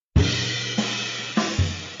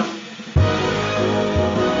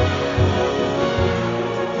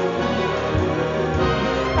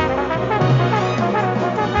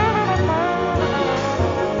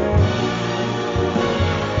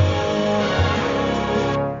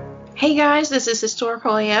Hey guys, this is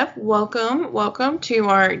Historical AF. Welcome to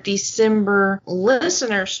our December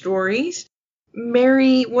listener stories.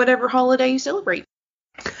 Merry whatever holiday you celebrate.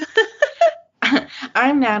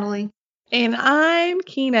 I'm Natalie. And I'm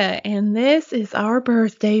Keena, and this is our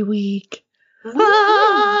birthday week. We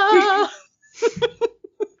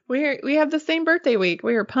have the same birthday week.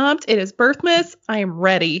 We are pumped. It is Birthmas. I am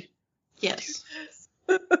ready. Yes.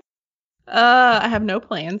 I have no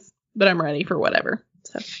plans, but I'm ready for whatever.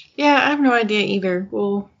 So. Yeah, I have no idea either.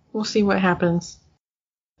 We'll see what happens.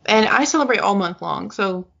 And I celebrate all month long,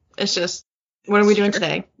 so it's just, what are we doing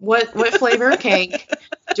today? What flavor cake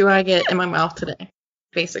do I get in my mouth today?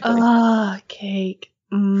 Basically. Cake.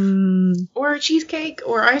 Or cheesecake,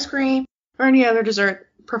 or ice cream, or any other dessert,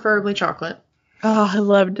 preferably chocolate. Oh, I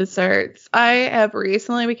love desserts. I have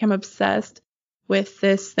recently become obsessed with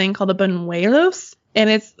this thing called a buñuelos, and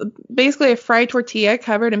it's basically a fried tortilla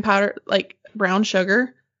covered in powdered, like, brown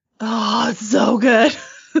sugar. Oh, it's so good.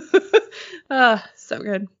 So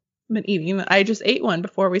good. I've been eating. I just ate one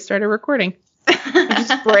before we started recording. I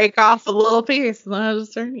just break off a little piece and then I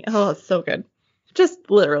just start eating. Oh, it's so good.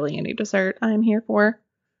 Just literally any dessert I'm here for.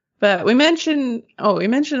 But we mentioned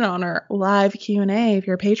it on our live Q&A if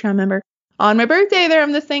you're a Patreon member. On my birthday, there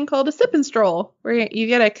I'm this thing called a sip and stroll, where you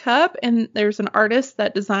get a cup and there's an artist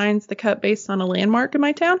that designs the cup based on a landmark in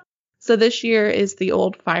my town. So this year is the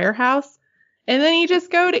old firehouse. And then you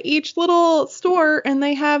just go to each little store and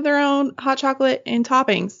they have their own hot chocolate and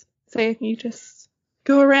toppings. So you just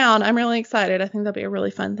go around. I'm really excited. I think that'll be a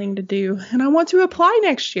really fun thing to do. And I want to apply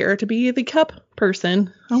next year to be the cup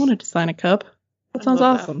person. I want to design a cup. That sounds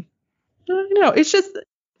awesome. I know. It's just,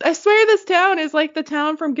 I swear this town is like the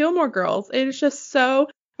town from Gilmore Girls. It is just so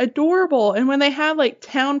adorable. And when they have like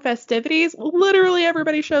town festivities, literally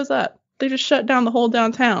everybody shows up. They just shut down the whole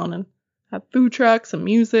downtown and have food trucks and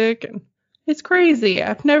music, and it's crazy.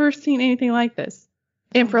 I've never seen anything like this.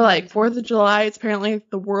 And for like 4th of July, it's apparently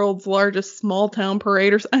the world's largest small town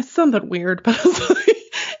parade or something weird, but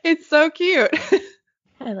it's so cute.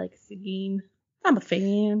 I like singing. I'm a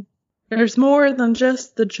fan. There's more than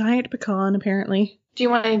just the giant pecan, apparently. Do you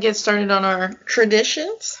want to get started on our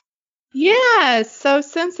traditions? Yeah, so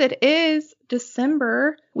since it is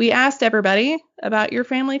December, we asked everybody about your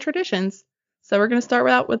family traditions. So we're going to start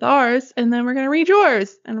out with ours, and then we're going to read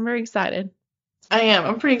yours. And I'm very excited. I am.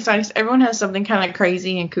 I'm pretty excited. Everyone has something kind of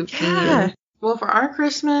crazy and kooky. Yeah. Well, for our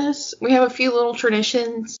Christmas, we have a few little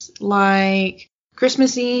traditions, like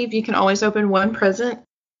Christmas Eve, you can always open one present,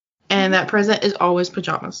 and that present is always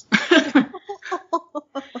pajamas.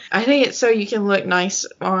 I think it's so you can look nice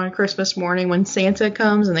on Christmas morning when Santa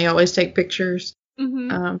comes, and they always take pictures.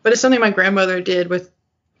 Mm-hmm. But it's something my grandmother did with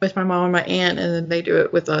my mom and my aunt, and then they do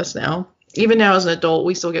it with us now. Even now as an adult,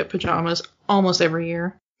 we still get pajamas almost every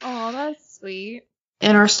year. Oh, that's sweet.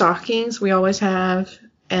 In our stockings, we always have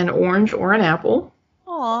an orange or an apple.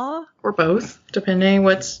 Aw. Or both, depending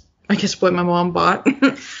what my mom bought.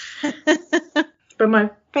 But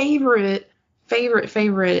my favorite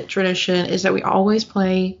tradition is that we always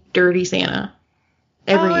play Dirty Santa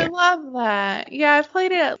every year. I love that. Yeah, I've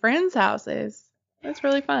played it at friends' houses. That's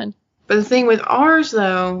really fun. But the thing with ours,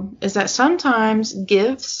 though, is that sometimes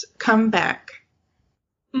gifts come back.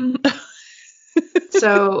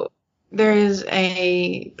 So there is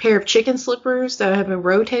a pair of chicken slippers that have been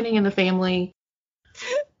rotating in the family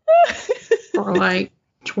for like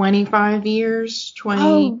 25 years.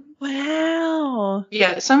 Oh, wow.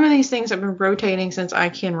 Yeah, some of these things have been rotating since I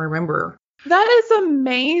can remember. That is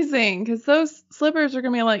amazing, because those slippers are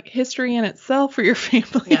going to be like history in itself for your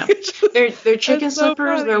family. Yeah. They're chicken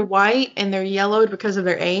slippers. So they're white, and they're yellowed because of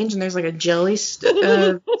their age, and there's like a jelly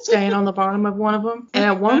stain on the bottom of one of them. And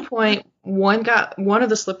at one point, one of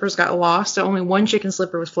the slippers got lost, so only one chicken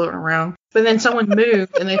slipper was floating around. But then someone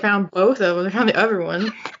moved, and they found both of them. They found the other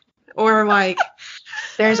one. Or like,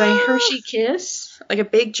 there's a Hershey Kiss, like a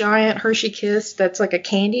big giant Hershey Kiss that's like a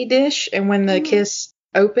candy dish, and when the kiss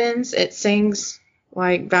opens, it sings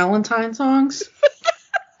like Valentine songs.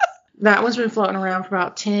 That one's been floating around for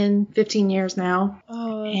about 10-15 years now.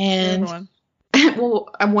 Oh, and one. Well,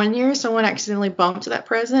 one year someone accidentally bumped that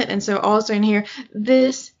present, and so all of a sudden here,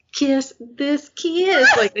 this kiss,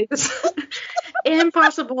 like they just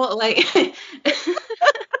impossible, like we're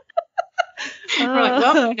like,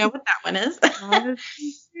 well, you know what that one is. Not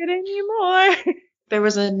get anymore. There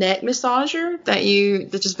was a neck massager that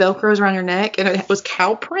just velcros around your neck, and it was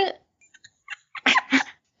cow print.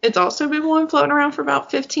 It's also been one floating around for about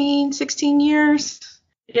 15-16 years.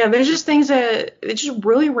 Yeah, there's just things that it's just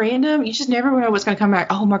really random. You just never know what's going to come back.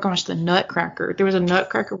 Oh my gosh, the Nutcracker. There was a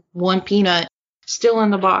Nutcracker, one peanut, still in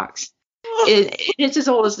the box. It's as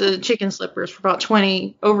old as the chicken slippers for about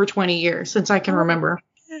over 20 years since I can remember.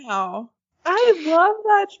 Wow. I love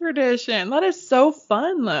that tradition. That is so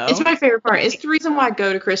fun, though. It's my favorite part. It's the reason why I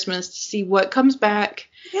go to Christmas, to see what comes back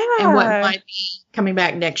and what might be coming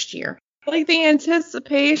back next year. Like the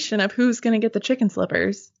anticipation of who's going to get the chicken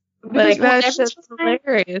slippers. Because, That's just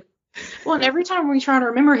hilarious. Well, and every time we try to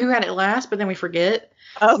remember who had it last, but then we forget.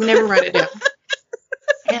 Oh. We never write it down.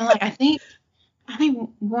 And I think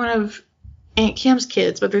one of Aunt Kim's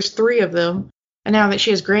kids, but there's 3 of them, and now that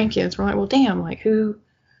she has grandkids, we're like, well, damn,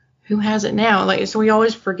 who has it now? So we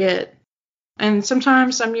always forget. And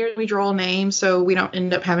sometimes, some years we draw names, so we don't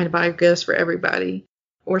end up having to buy gifts for everybody.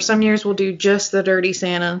 Or some years we'll do just the Dirty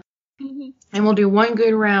Santa, and we'll do 1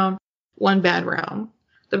 good round, 1 bad round.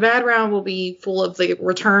 The bad round will be full of the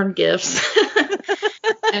return gifts.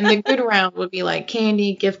 And the good round would be like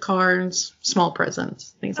candy, gift cards, small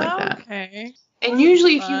presents, things like that. Okay. And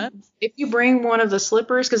usually if you bring one of the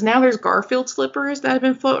slippers, because now there's Garfield slippers that have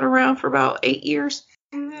been floating around for about 8 years.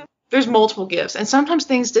 There's multiple gifts. And sometimes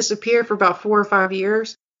things disappear for about 4 or 5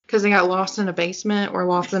 years because they got lost in a basement or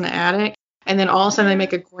lost in the attic. And then all of a sudden they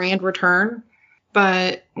make a grand return.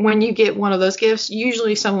 But when you get one of those gifts,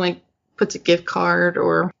 usually someone puts a gift card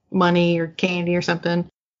or money or candy or something.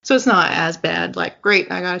 So it's not as bad. Like,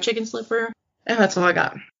 great, I got a chicken slipper, and that's all I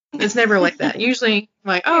got. It's never like that. Usually,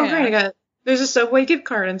 great, there's a Subway gift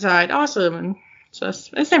card inside. Awesome. And so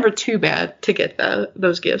it's never too bad to get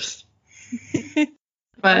those gifts.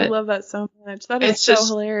 But I love that so much. That is so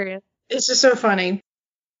hilarious. It's just so funny.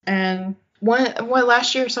 And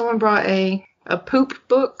last year someone brought a poop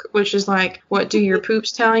book, which is like, what do your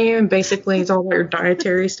poops tell you? And basically it's all their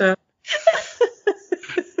dietary stuff.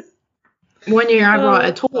 One year I brought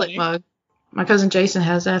a toilet mug. My cousin Jason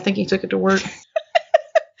has that. I think he took it to work.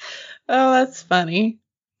 Oh, that's funny.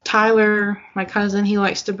 Tyler, my cousin, he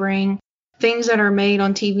likes to bring things that are made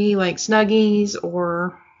on TV, like Snuggies,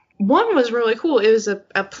 or one was really cool. It was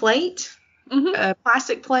a plate, a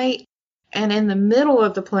plastic plate, and in the middle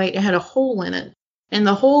of the plate it had a hole in it. And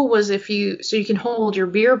the hole was so you can hold your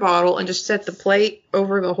beer bottle and just set the plate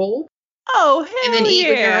over the hole. Oh, hell and then eat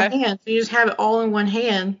with your own hand. So you just have it all in one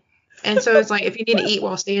hand. And so it's like if you need to eat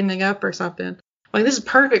while standing up or something. Like, this is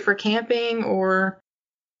perfect for camping or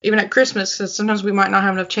even at Christmas, because sometimes we might not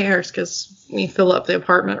have enough chairs because we fill up the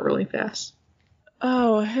apartment really fast.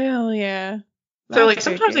 Oh, hell yeah. So,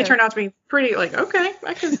 sometimes they turn out to be pretty, okay,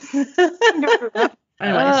 I can go for that.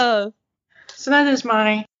 Anyways, so that is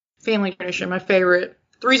my family tradition, my favorite.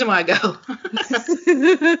 The reason why I go.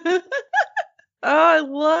 Oh, I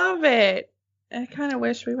love it. I kind of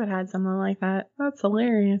wish we would have had something like that. That's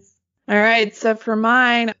hilarious. All right, so for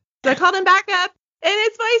mine, I called him back up, and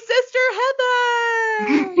it's my sister,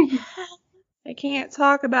 Heather. I can't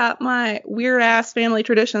talk about my weird-ass family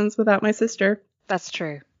traditions without my sister. That's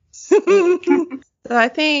true. So I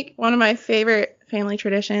think one of my favorite family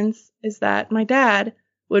traditions is that my dad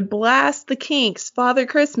would blast the Kinks' Father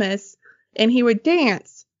Christmas, and he would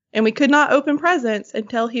dance, and we could not open presents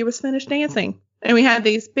until he was finished dancing. And we had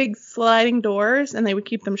these big sliding doors, and they would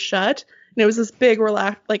keep them shut. And it was this big,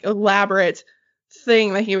 elaborate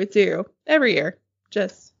thing that he would do every year.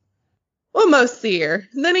 Most of the year.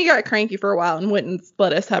 And then he got cranky for a while and wouldn't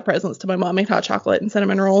let us have presents till my mom made hot chocolate and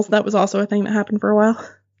cinnamon rolls. That was also a thing that happened for a while.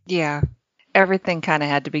 Yeah. Everything kind of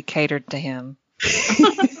had to be catered to him.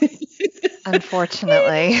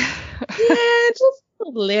 Unfortunately. Yeah, just a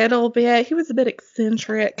little bit. He was a bit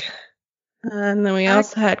eccentric. And then we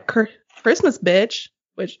also had Christmas Bitch,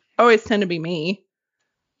 which always tend to be me.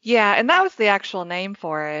 Yeah, and that was the actual name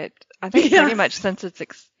for it. I think pretty much since its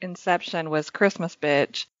inception was Christmas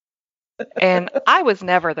Bitch. And I was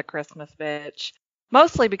never the Christmas bitch,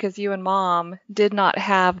 mostly because you and Mom did not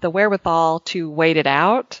have the wherewithal to wait it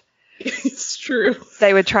out. It's true.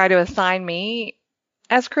 They would try to assign me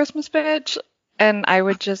as Christmas bitch, and I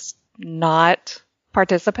would just not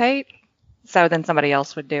participate. So then somebody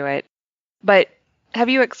else would do it. But have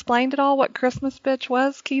you explained at all what Christmas bitch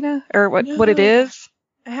was, Keena? Or what it is?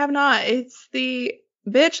 I have not. It's the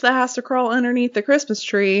bitch that has to crawl underneath the Christmas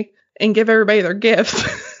tree and give everybody their gifts.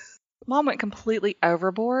 Mom went completely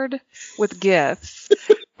overboard with gifts,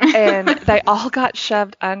 and they all got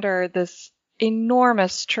shoved under this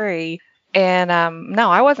enormous tree. And no,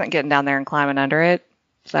 I wasn't getting down there and climbing under it.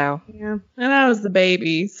 So yeah, and I was the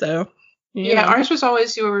baby. So yeah, ours was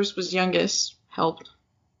always whoever's was youngest helped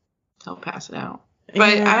pass it out. But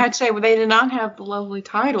I had to say, they did not have the lovely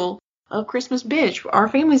title of Christmas Bitch. Our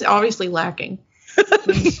family's obviously lacking.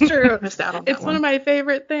 It's true. Missed out on it's that one of my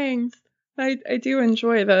favorite things. I do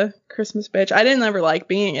enjoy the Christmas Bitch. I didn't ever like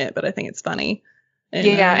being it, but I think it's funny. And,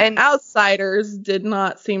 and outsiders did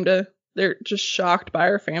not seem to they're just shocked by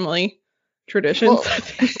our family traditions, Well, I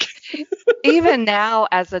think. even now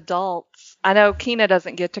as adults, I know Keena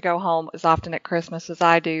doesn't get to go home as often at Christmas as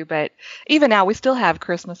I do, but even now we still have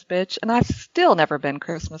Christmas bitch, and I've still never been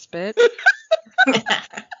Christmas bitch.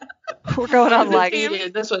 We're going on like,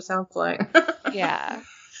 Undefeated, that's what it sounds like. yeah,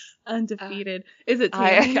 Undefeated. Is it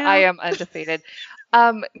Tammy now? I am undefeated.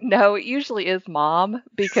 No, it usually is Mom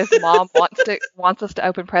because Mom wants us to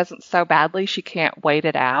open presents so badly she can't wait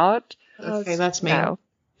it out. Okay, that's me. So,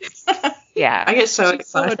 yeah. I get so She's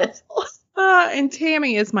so excited. And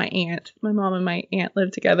Tammy is my aunt. My mom and my aunt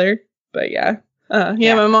live together. But yeah.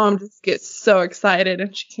 Yeah. My mom just gets so excited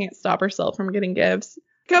and she can't stop herself from getting gifts.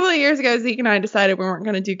 A couple of years ago, Zeke and I decided we weren't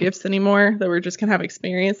going to do gifts anymore, that we were just going to have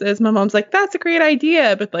experiences. My mom's like, that's a great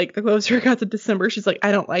idea. But like the closer it got to December, she's like,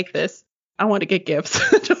 I don't like this. I want to get gifts.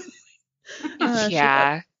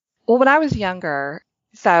 Yeah. Well, when I was younger,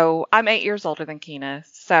 so I'm 8 years older than Keena.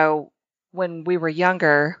 So when we were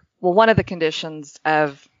younger, well, one of the conditions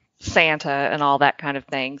of Santa and all that kind of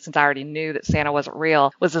thing, since I already knew that Santa wasn't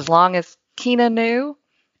real, was as long as Keena knew,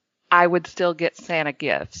 I would still get Santa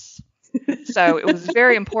gifts. So it was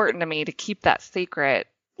very important to me to keep that secret.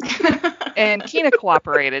 And Keena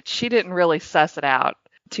cooperated. She didn't really suss it out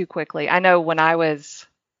too quickly. I know when I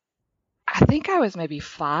think I was maybe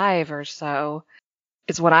 5 or so,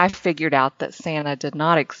 is when I figured out that Santa did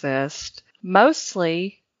not exist,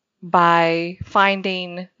 mostly by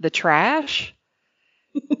finding the trash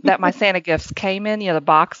that my Santa gifts came in, the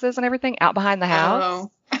boxes and everything out behind the house.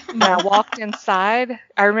 Oh. And I walked inside.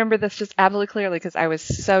 I remember this just absolutely clearly because I was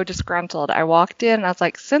so disgruntled. I walked in and I was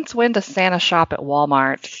like, since when does Santa shop at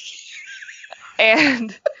Walmart?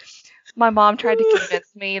 And my mom tried to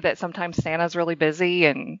convince me that sometimes Santa's really busy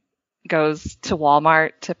and goes to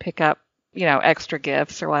Walmart to pick up, extra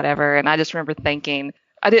gifts or whatever. And I just remember thinking,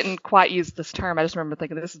 I didn't quite use this term. I just remember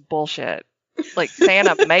thinking, this is bullshit. Like,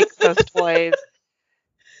 Santa makes those toys.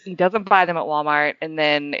 He doesn't buy them at Walmart. And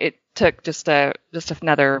then it took just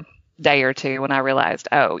another day or two when I realized,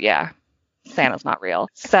 oh, yeah, Santa's not real.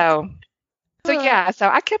 So yeah, so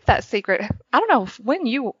I kept that secret. I don't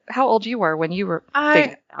know how old you were when you were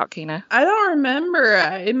figuring it out, Keena. I don't remember.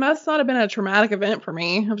 It must not have been a traumatic event for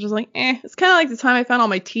me. I was just like, It's kind of like the time I found all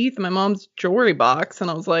my teeth in my mom's jewelry box,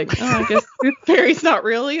 and I was like, I guess Tooth Fairy's not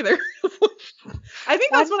real either. I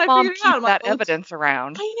think that's when I figured it out. I'm that like, evidence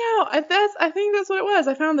around. I know. I think that's what it was.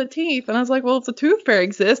 I found the teeth, and I was like, well, if the Tooth Fairy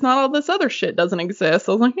exists, not all this other shit doesn't exist.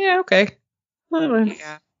 I was like, yeah, okay.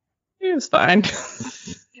 Yeah. It was fine.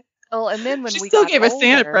 Well, and then when she we still got gave us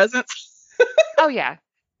Santa older- presents. Oh, yeah.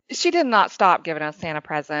 She did not stop giving us Santa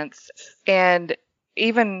presents. And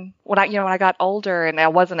even when I got older and I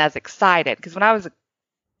wasn't as excited, because when I was,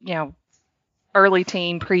 early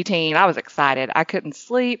teen, preteen, I was excited. I couldn't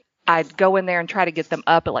sleep. I'd go in there and try to get them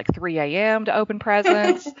up at like 3 a.m. to open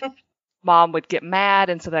presents. Mom would get mad,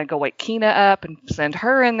 and so then I'd go wake Keena up and send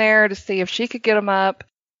her in there to see if she could get them up.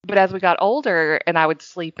 But as we got older and I would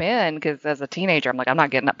sleep in, because as a teenager, I'm like, I'm not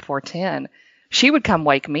getting up before 10. She would come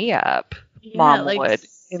wake me up. Yeah, Mom like would.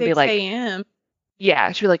 6 And be like, a.m.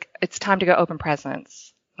 yeah, she'd be like, it's time to go open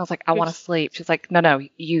presents. I was like, I want to sleep. She's like, no,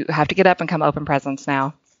 you have to get up and come open presents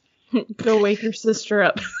now. Go wake your sister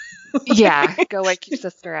up. Yeah, go wake your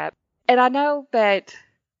sister up. And I know that,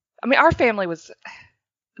 our family was,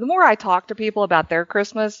 the more I talk to people about their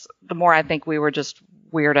Christmas, the more I think we were just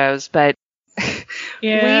weirdos. But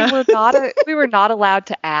yeah, we were not allowed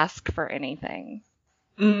to ask for anything.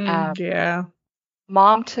 Yeah.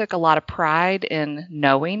 Mom took a lot of pride in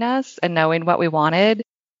knowing us and knowing what we wanted,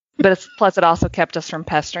 but plus it also kept us from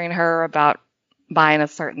pestering her about buying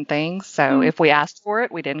us certain things. So if we asked for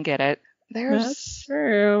it, we didn't get it. That's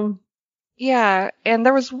true. Yeah, and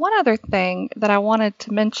there was one other thing that I wanted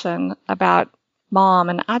to mention about Mom,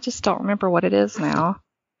 and I just don't remember what it is now.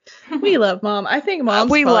 We love Mom. I think Mom's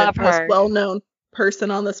We probably love the most her. well-known person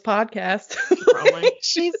on this podcast. Probably.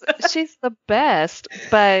 She's the best,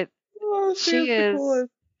 but she is.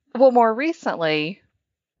 Well, more recently,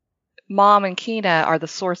 Mom and Keena are the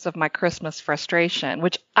source of my Christmas frustration,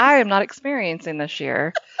 which I am not experiencing this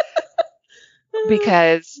year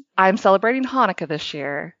because I'm celebrating Hanukkah this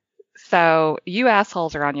year. So you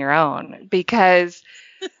assholes are on your own, because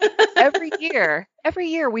every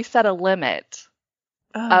year we set a limit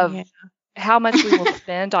of how much we will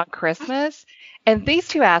spend on Christmas. And these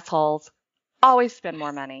two assholes always spend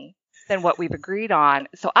more money than what we've agreed on.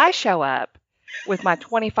 So I show up with my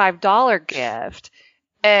 $25 gift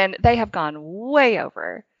and they have gone way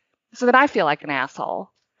over. So then I feel like an asshole.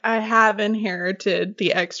 I have inherited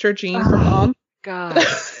the extra gene from Mom. God,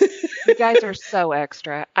 you guys are so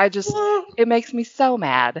extra. It makes me so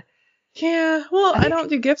mad. Yeah, well, I don't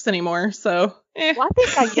do gifts anymore, so. Well, I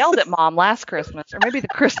think I yelled at Mom last Christmas, or maybe the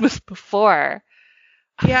Christmas before.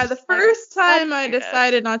 Yeah, the first time I do this.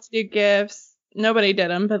 decided not to do gifts, nobody did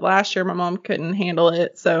them, but last year my mom couldn't handle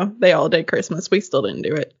it, so they all did Christmas. We still didn't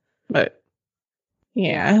do it. But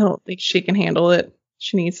yeah, I don't think she can handle it.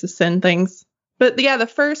 She needs to send things. But yeah, the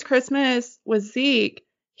first Christmas with Zeke,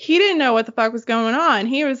 he didn't know what the fuck was going on.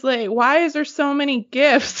 He was like, why is there so many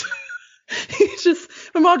gifts?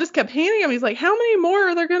 My mom just kept handing him. He's like, how many more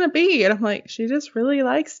are there going to be? And I'm like, she just really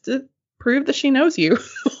likes to prove that she knows you.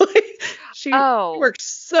 She worked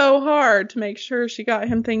so hard to make sure she got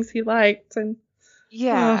him things he liked. And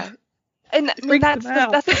yeah. And I mean, that's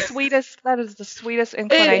the sweetest, that is the sweetest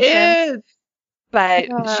inclination. It is. But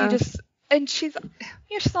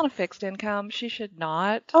she's on a fixed income. She should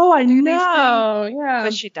not. Oh, I do know. These things, yeah.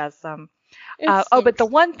 but she does them. But the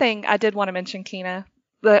one thing I did want to mention, Keena,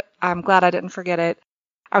 that I'm glad I didn't forget it.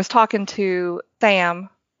 I was talking to Sam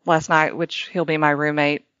last night, which he'll be my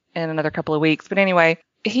roommate in another couple of weeks. But anyway,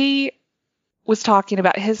 he was talking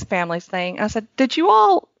about his family's thing. I said, did you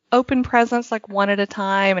all open presents like one at a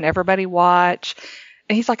time and everybody watch?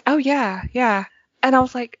 And he's like, oh, yeah. And I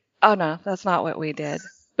was like, oh, no, that's not what we did.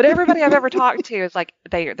 But everybody I've ever talked to is like,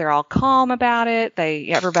 they're all calm about it.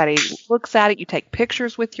 Everybody looks at it. You take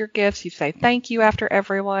pictures with your gifts. You say thank you after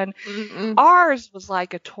everyone. Mm-mm. Ours was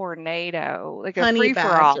like a tornado, like a honey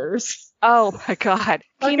free-for-all. Badgers. Oh, my God.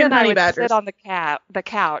 Keena and I would sit on the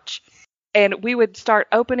couch. And we would start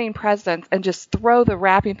opening presents and just throw the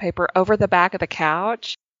wrapping paper over the back of the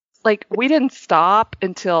couch. Like, we didn't stop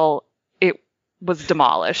until it was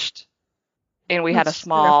demolished. And we had a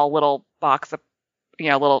small little box of,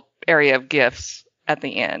 little area of gifts at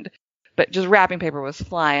the end. But just wrapping paper was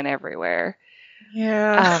flying everywhere.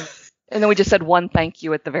 Yeah. And then we just said one thank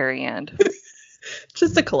you at the very end.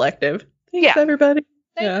 Just a collective. Thanks, everybody.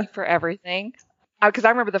 Thank you for everything. Because I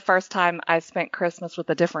remember the first time I spent Christmas with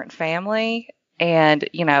a different family and,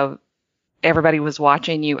 everybody was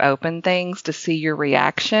watching you open things to see your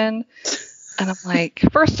reaction. And I'm like,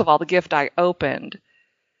 first of all, the gift I opened,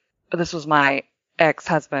 this was my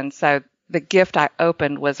ex-husband. So the gift I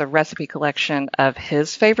opened was a recipe collection of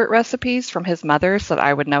his favorite recipes from his mother so that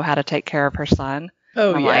I would know how to take care of her son.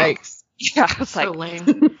 Oh, yikes. I was So like,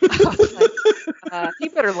 lame. he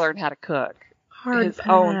better learn how to cook his pass.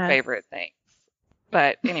 own favorite things.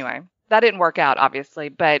 But anyway, that didn't work out, obviously.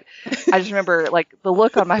 But I just remember, like, the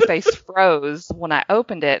look on my face froze when I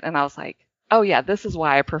opened it. And I was like, oh, yeah, this is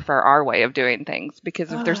why I prefer our way of doing things.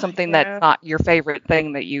 Because if there's something that's not your favorite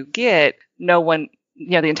thing that you get, no one,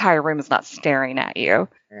 the entire room is not staring at you.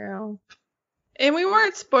 Yeah. And we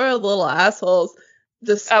weren't spoiled little assholes.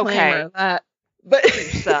 Disclaimer that. But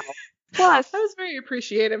so. Plus, I was very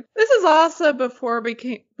appreciative. This is also before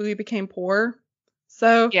we became poor.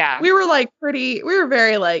 So we were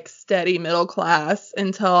very like steady middle class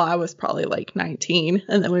until I was probably like 19,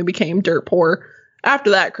 and then we became dirt poor.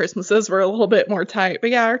 After that, Christmases were a little bit more tight, but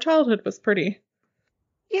yeah, our childhood was pretty.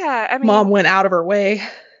 Yeah, I mean, Mom went out of her way.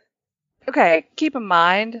 Okay, keep in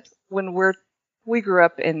mind when we grew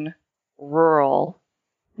up in rural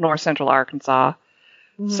north central Arkansas,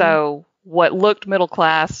 so what looked middle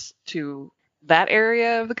class to that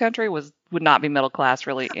area of the country would not be middle class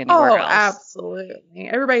really anywhere else. Oh, absolutely.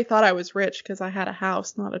 Everybody thought I was rich because I had a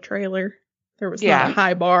house, not a trailer. There was not a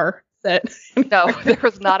high bar set. No, there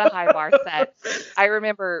was not a high bar set. I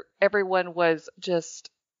remember everyone was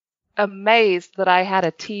just amazed that I had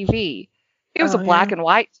a TV. It was a black and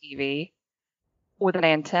white TV with an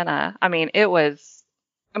antenna. I mean, that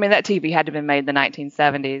TV had to have been made in the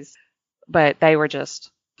 1970s, but they were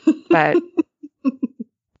just, but.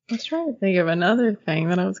 I was trying to think of another thing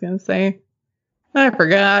that I was going to say. I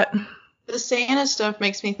forgot. The Santa stuff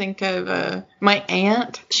makes me think of my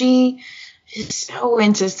aunt. She is so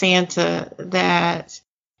into Santa that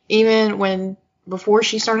even before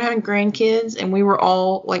she started having grandkids, and we were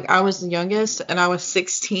all, like, I was the youngest, and I was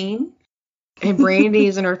 16, and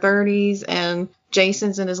Brandy's in her 30s, and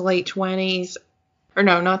Jason's in his late 20s. Or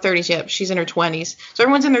no, not 30s yet, but she's in her 20s. So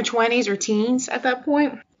everyone's in their 20s or teens at that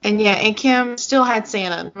point. And yeah, and Kim still had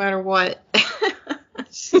Santa no matter what.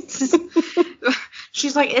 She's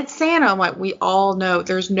like, it's Santa. I'm like, we all know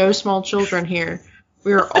there's no small children here.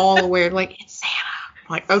 We are all aware. Like, it's Santa.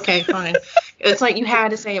 I'm like, okay, fine. It's like you had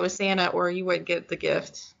to say it was Santa or you wouldn't get the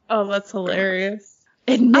gift. Oh, that's hilarious.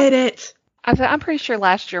 Admit it. I'm pretty sure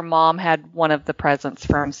last year Mom had one of the presents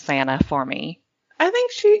from Santa for me. I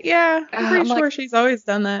think I'm pretty sure she's always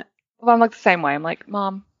done that. Well, I'm like the same way. I'm like,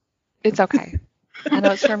 Mom, it's okay. I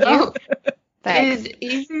know it's from you.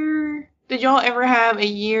 Did y'all ever have a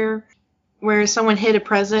year where someone hid a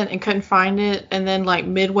present and couldn't find it, and then like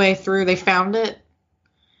midway through they found it?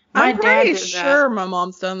 I'm pretty sure my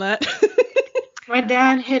mom's done that. My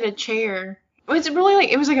dad hid a chair. It was really like,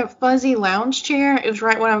 it was like a fuzzy lounge chair. It was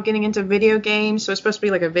right when I was getting into video games, so it was supposed to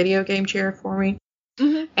be like a video game chair for me.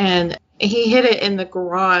 Mm-hmm. And he hid it in the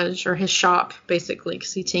garage, or his shop, basically,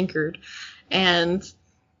 because he tinkered. And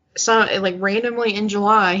so, like, randomly in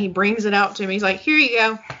July, he brings it out to me. He's like, here you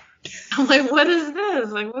go. I'm like, what is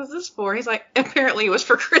this? Like, what's this for? He's like, apparently it was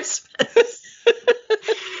for Christmas.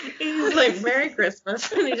 He's like, Merry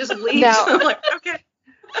Christmas. And he just leaves. Now, I'm like, okay.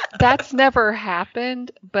 That's never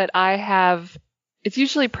happened, but I have, it's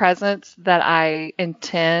usually presents that I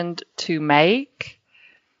intend to make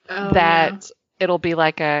that it'll be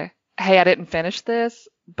like a, hey, I didn't finish this,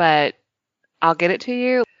 but I'll get it to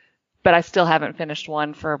you. But I still haven't finished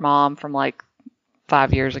one for Mom from like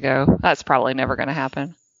 5 years ago. That's probably never going to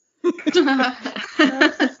happen.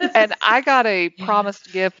 And I got a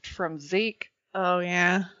promised gift from Zeke. Oh,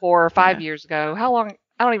 yeah. 4 or 5 years ago. How long?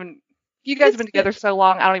 I don't even. You guys have been together so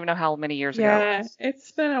long, I don't even know how many years ago. Yeah,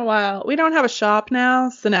 it's been a while. We don't have a shop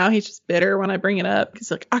now, so now he's just bitter when I bring it up.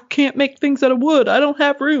 He's like, I can't make things out of wood. I don't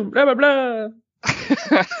have room. Blah, blah, blah.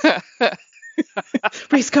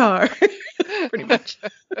 Race car. Pretty much.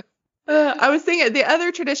 I was thinking the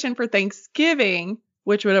other tradition for Thanksgiving,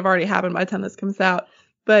 which would have already happened by the time this comes out,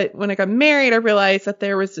 but when I got married, I realized that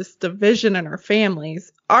there was this division in our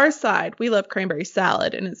families. Our side, we love cranberry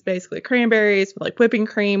salad, and it's basically cranberries with like whipping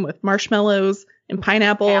cream with marshmallows and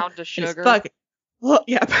pineapple. Pound of sugar.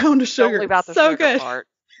 Pound of sugar. Don't leave out the so sugar good. part.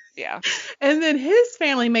 Yeah. And then his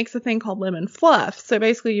family makes a thing called lemon fluff. So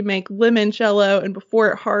basically, you make lemon jello, and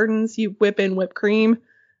before it hardens, you whip in whipped cream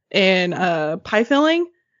and pie filling,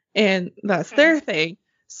 and that's their thing.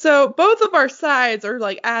 So both of our sides are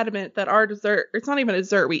like adamant that our dessert, it's not even a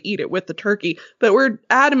dessert, we eat it with the turkey, but we're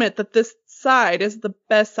adamant that this side is the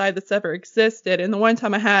best side that's ever existed. And the one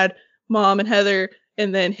time I had Mom and Heather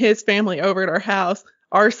and then his family over at our house,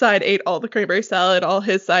 our side ate all the cranberry salad, all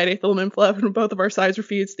his side ate the lemon fluff, and both of our sides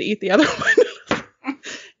refused to eat the other one.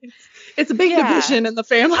 It's a big division in the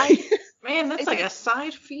family. Man, that's like a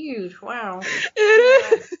side feud. Wow.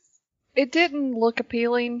 It is. It didn't look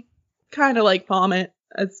appealing. Kind of like vomit.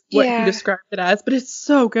 That's what he described it as, but it's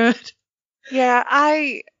so good. Yeah,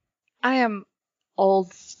 I am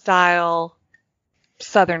old style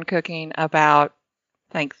Southern cooking about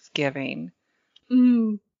Thanksgiving.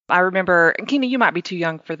 Mm. I remember, and Keena, you might be too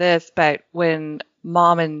young for this, but when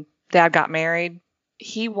Mom and Dad got married,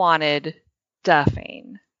 he wanted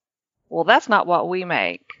stuffing. Well, that's not what we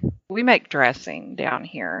make. We make dressing down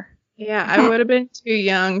here. Yeah, I would have been too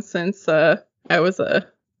young since I was a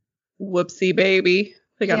whoopsie baby.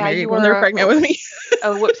 They got married when they were pregnant with me. A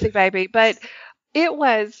whoopsie baby. But it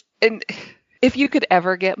was, and if you could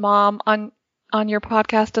ever get Mom on your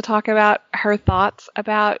podcast to talk about her thoughts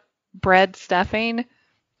about bread stuffing,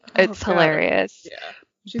 it's hilarious. Yeah.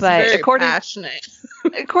 She's very passionate.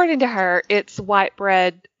 According to her, it's white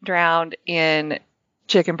bread drowned in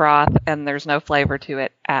chicken broth and there's no flavor to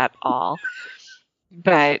it at all.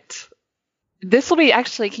 But this will be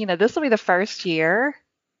actually, Keena, this will be the first year,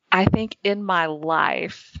 I think, in my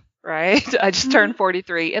life, right? I just turned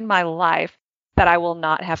 43, in my life, that I will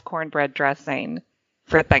not have cornbread dressing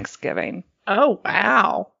for Thanksgiving. Oh,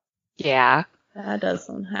 wow. Yeah. That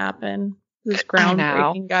doesn't happen. This is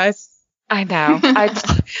groundbreaking, guys. I know.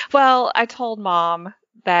 I told Mom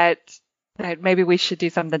that maybe we should do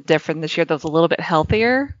something different this year that was a little bit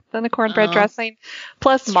healthier than the cornbread dressing.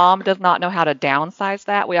 Plus, Mom does not know how to downsize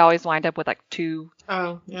that. We always wind up with like 2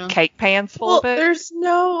 cake pans full of it. There's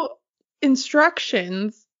no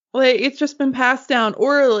instructions. Like, it's just been passed down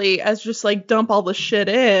orally as just like dump all the shit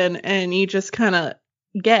in and you just kind of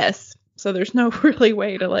guess. So there's no really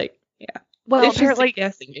way to like, Well, it's apparently just a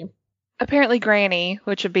guessing game. Apparently Granny,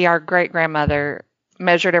 which would be our great grandmother,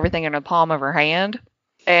 measured everything in the palm of her hand,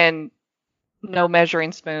 and no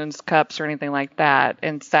measuring spoons, cups, or anything like that.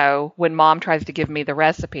 And so when Mom tries to give me the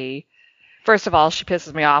recipe, first of all, she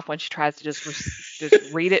pisses me off when she tries to just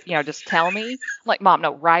read it, just tell me. I'm like, Mom,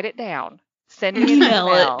 no, write it down. Send me an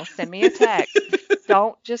email. Send me a text.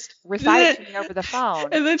 Don't just recite it to me over the phone.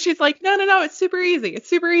 And then she's like, no, it's super easy. It's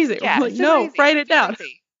super easy. Yeah, I'm like, no, easy. write it down.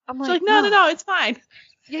 Easy. I'm she's like, no, it's fine.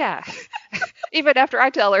 Yeah. Even after I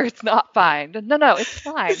tell her it's not fine. No, it's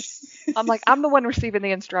fine. I'm like, I'm the one receiving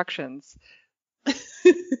the instructions.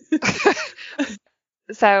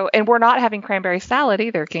 So, and we're not having cranberry salad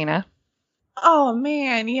either, Keena. Oh,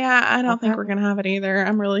 man. Yeah, I don't think we're going to have it either.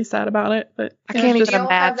 I'm really sad about it. But I can't even imagine.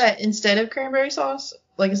 Have that instead of cranberry sauce?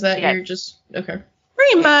 Like, is that you're just... Okay.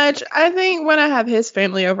 Pretty much. I think when I have his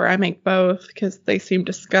family over, I make both because they seem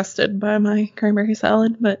disgusted by my cranberry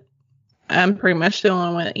salad, but I'm pretty much the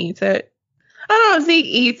only one that eats it. I don't know if Zeke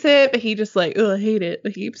eats it, but he just like, I hate it,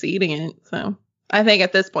 but he keeps eating it. So I think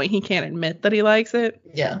at this point he can't admit that he likes it.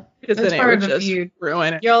 Yeah. Because then it would just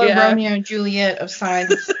ruin it. Y'all are Romeo and Juliet of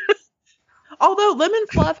science. Although lemon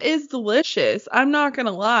fluff is delicious. I'm not going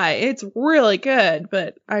to lie. It's really good,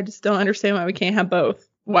 but I just don't understand why we can't have both.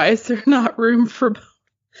 Why is there not room for both?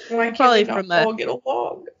 Why can't Probably we not from that. all get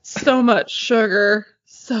along? So much sugar.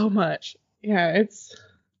 So much. Yeah,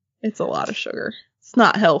 it's a lot of sugar. It's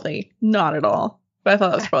not healthy. Not at all. But I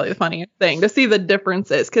thought that was probably the funniest thing to see the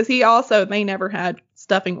differences. Because they never had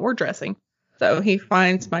stuffing or dressing. So he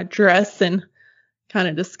finds my dressing kind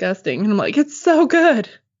of disgusting. And I'm like, it's so good.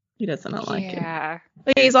 He doesn't not like it. Yeah.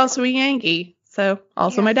 But he's also a Yankee. So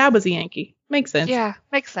also my dad was a Yankee. Makes sense. Yeah,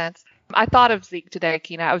 makes sense. I thought of Zeke today,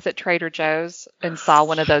 Keena. I was at Trader Joe's and saw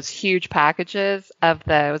one of those huge packages of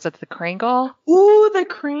was it the Kringle? Ooh, the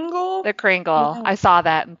Kringle. The Kringle. Yeah. I saw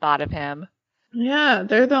that and thought of him. Yeah,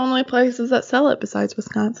 they're the only places that sell it besides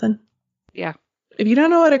Wisconsin. Yeah. If you don't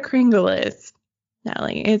know what a Kringle is,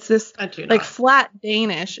 Natalie, it's this I do not. like flat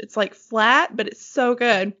Danish. It's like flat, but it's so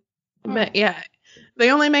good. But yeah,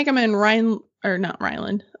 they only make them in not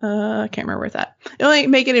Rhineland. I can't remember where it's at. They only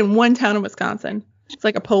make it in one town in Wisconsin. It's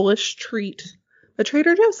like a Polish treat. But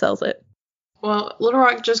Trader Joe's sells it. Well, Little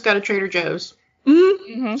Rock just got a Trader Joe's.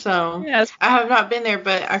 Mm-hmm. So Yes. I have not been there,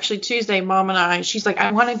 but actually Tuesday, Mom and she's like,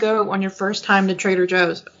 I want to go on your first time to Trader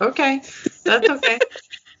Joe's. Okay, that's okay.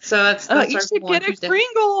 So that's You our should plan get a Tuesday.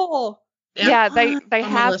 Kringle. Yeah, they On the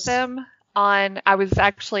have list. them on. I was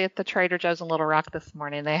actually at the Trader Joe's in Little Rock this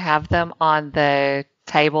morning. They have them on the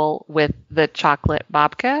table with the chocolate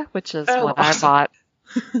babka, which is what I bought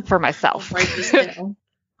for myself. Write this down.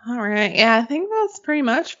 All right. Yeah, I think that's pretty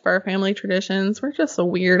much for our family traditions. We're just a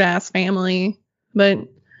weird ass family. But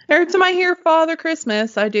every time I hear Father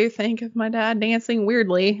Christmas, I do think of my dad dancing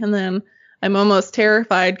weirdly. And then I'm almost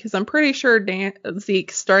terrified because I'm pretty sure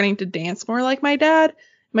Zeke's starting to dance more like my dad.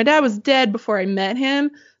 My dad was dead before I met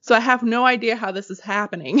him, so I have no idea how this is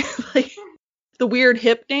happening. Like the weird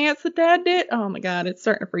hip dance that Dad did. Oh my God, it's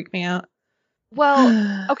starting to freak me out.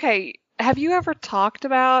 Well, okay. Have you ever talked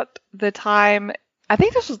about the time? I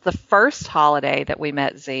think this was the first holiday that we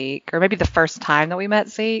met Zeke, or maybe the first time that we met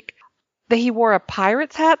Zeke, that he wore a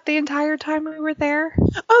pirate's hat the entire time we were there.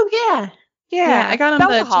 Oh yeah. Yeah, I got him that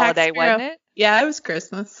the was a holiday, Jack Sparrow. wasn't it? Yeah, it was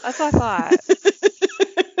Christmas. That's what I thought. That's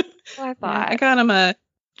what I Yeah, thought. I got him a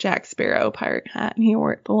Jack Sparrow pirate hat, and he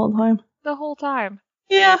wore it the whole time. The whole time.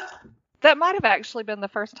 Yeah, That might have actually been the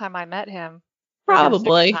first time I met him.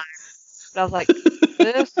 probably. But I was like,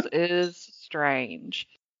 this is strange.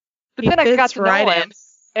 But He then I got fits to know right him,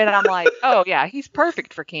 and I'm like, oh yeah, he's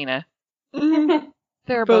perfect for Keena. in.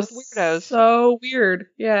 They're both weirdos. So weird.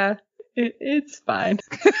 Yeah, it's fine.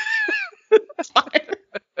 It's fine.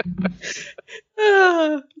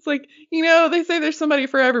 It's like, they say there's somebody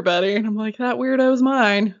for everybody, and I'm like, that weirdo's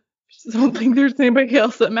mine. Just don't think there's anybody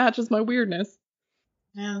else that matches my weirdness.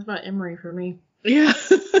 Yeah, it's about Emery for me. Yeah.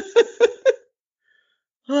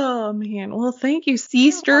 Oh man. Well, thank you,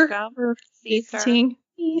 Easter, welcome. for Easter. visiting.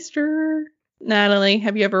 Easter. Natalie,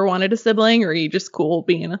 have you ever wanted a sibling, or are you just cool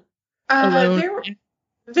being alone?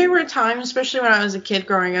 There were times, especially when I was a kid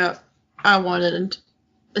growing up, I wanted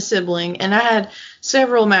a sibling, and I had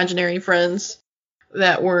several imaginary friends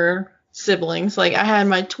that were siblings. Like I had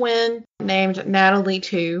my twin named Natalie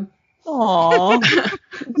too. Aww.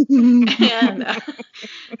 And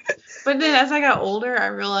but then as I got older, I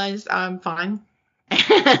realized I'm fine.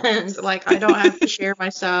 And like I don't have to share my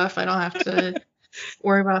stuff. I don't have to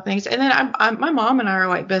worry about things. And then my mom and I are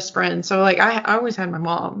like best friends. So like I always had my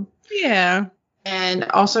mom. Yeah. And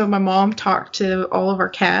also my mom talked to all of our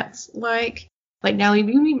cats like Natalie,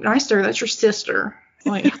 you be nice to her. That's your sister.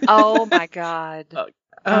 Like Oh my God. Oh,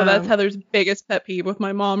 that's Heather's biggest pet peeve with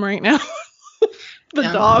my mom right now. The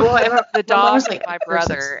yeah. dog. Well, and The my mom dog was is like, my "Of course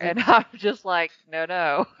brother, it's- and I'm just like,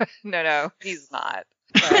 no, he's not.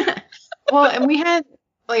 But, Well, and we had,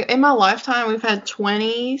 like, in my lifetime, we've had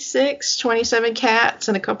 27 cats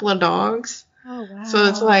and a couple of dogs. Oh, wow. So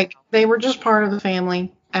it's like, they were just part of the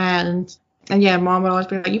family. And yeah, Mom would always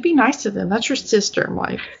be like, you be nice to them. That's your sister. I'm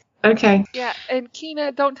like, okay. yeah, and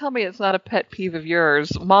Keena, don't tell me it's not a pet peeve of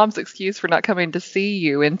yours. Mom's excuse for not coming to see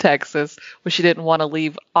you in Texas was she didn't want to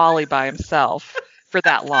leave Ollie by himself for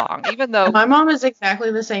that long, even though My mom is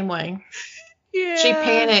exactly the same way. Yeah. She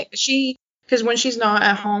panicked. Because when she's not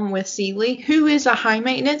at home with Seeley, who is a high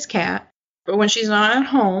maintenance cat, but when she's not at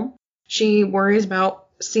home, she worries about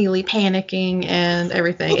Seeley panicking and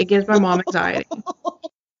everything. It gives my mom anxiety.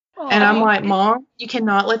 And I'm like, Mom, you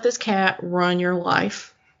cannot let this cat run your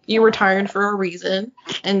life. You retired for a reason,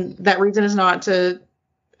 and that reason is not to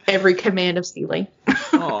every command of stealing.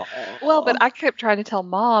 Well, but I kept trying to tell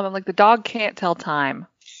Mom, I'm like, the dog can't tell time.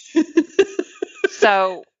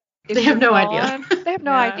 So if They have you're no gone, idea. They have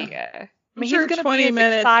no idea. I mean, sure he's going to 20 be as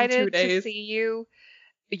minutes in 2 excited days. to see you.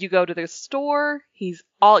 You go to the store. He's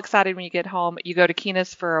all excited when you get home. You go to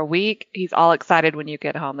Keena's for a week. He's all excited when you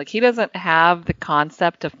get home. Like, he doesn't have the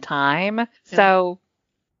concept of time. So,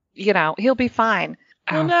 he'll be fine.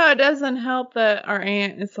 Well, no, it doesn't help that our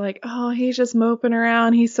aunt is like, oh, he's just moping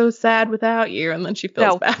around. He's so sad without you. And then she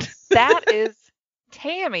feels bad. That is,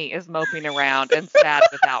 Tammy is moping around and sad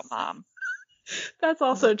without Mom. That's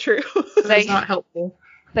also true. That's not helpful.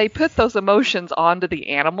 They put those emotions onto the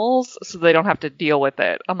animals so they don't have to deal with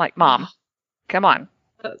it. I'm like, Mom, come on.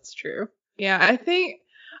 That's true. Yeah, I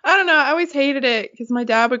don't know. I always hated it because my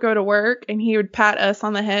dad would go to work and he would pat us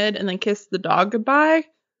on the head and then kiss the dog goodbye.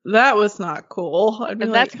 That was not cool.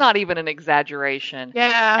 And that's not even an exaggeration.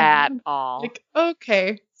 Yeah. At all. Like,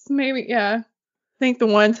 okay. So maybe, yeah. I think the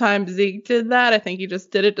one time Zeke did that, I think he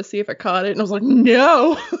just did it to see if I caught it. And I was like,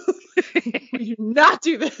 no. You do not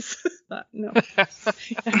do this. No.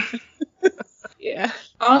 Yeah.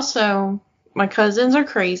 Also, my cousins are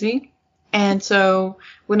crazy. And so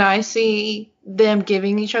when I see them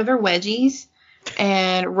giving each other wedgies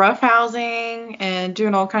and roughhousing and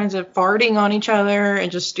doing all kinds of farting on each other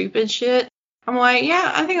and just stupid shit, I'm like,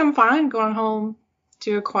 yeah, I think I'm fine going home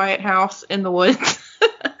to a quiet house in the woods.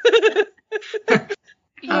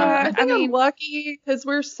 Yeah, I think I'm lucky because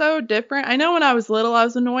we're so different. I know when I was little, I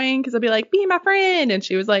was annoying because I'd be like, be my friend. And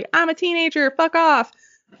she was like, I'm a teenager. Fuck off.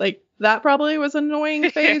 Like, that probably was an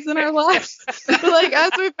annoying phase in our lives. But, like,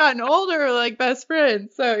 as we've gotten older, we're like best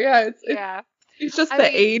friends. So, yeah, it's just the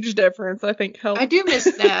age difference, I think, helps. I do miss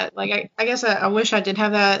that. Like, I guess I wish I did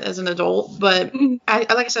have that as an adult. But,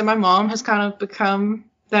 like I said, my mom has kind of become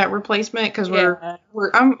that replacement because we're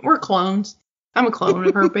clones. I'm a clone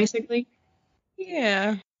of her, basically.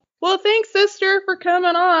 Yeah. Well, thanks, sister, for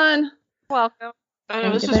coming on. Welcome. I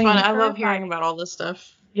know, this is fun. I love hearing about all this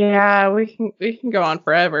stuff. Yeah, we can go on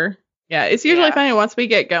forever. Yeah, it's usually funny once we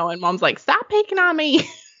get going. Mom's like, stop picking on me.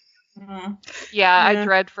 Mm-hmm. Yeah, I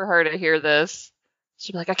dread for her to hear this.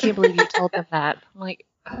 She'd be like, I can't believe you told them that. I'm like,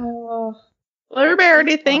 oh. Well, everybody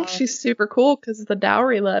already thinks she's super cool because of the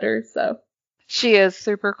dowry letter, so. She is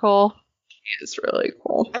super cool. She is really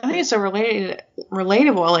cool. I think it's so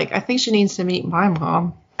relatable. Like, I think she needs to meet my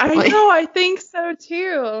mom. I know, I think so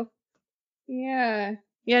too. Yeah.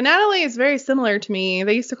 Yeah, Natalie is very similar to me.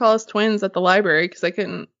 They used to call us twins at the library because I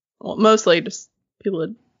couldn't, well, mostly just people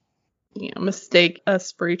would, mistake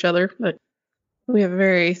us for each other. But we have a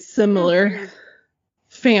very similar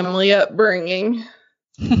family upbringing.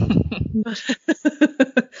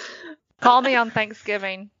 Call me on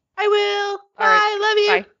Thanksgiving. I will. Bye. Right. Love you.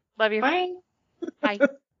 Bye. Love you. Bye. Bye.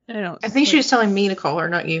 I think she was telling me to call her,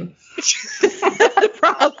 not you.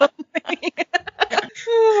 Probably.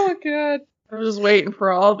 Oh, God. I was just waiting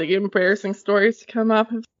for all the embarrassing stories to come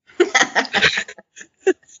up.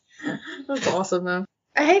 That's awesome, though.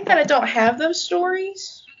 I hate that I don't have those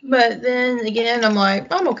stories, but then again, I'm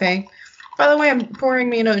like, I'm okay. By the way, I'm pouring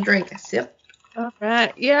me another drink. Sip. All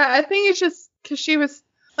right. Yeah, I think it's just because she was,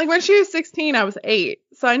 like, when she was 16, I was 8.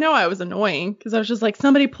 So I know I was annoying because I was just like,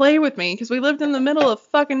 somebody play with me because we lived in the middle of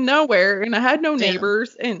fucking nowhere and I had no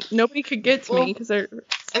neighbors and nobody could get to me because they're.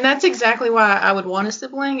 And that's exactly why I would want a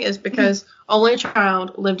sibling, is because only a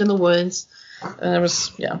child lived in the woods. And it was,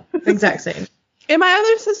 the exact same. And my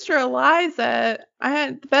other sister, Eliza, I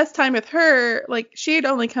had the best time with her. Like, she'd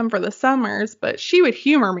only come for the summers, but she would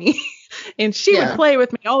humor me. And she would play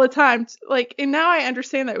with me all the time. Like, and now I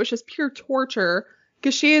understand that it was just pure torture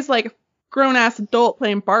because she is like a grown-ass adult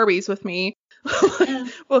playing Barbies with me.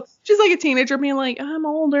 Well, she's like a teenager being like, I'm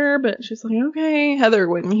older, but she's like, okay. Heather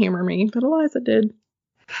wouldn't humor me, but Eliza did.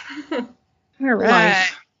 All right.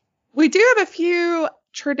 We do have a few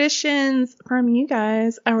traditions from you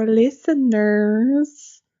guys, our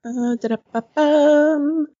listeners. Okay,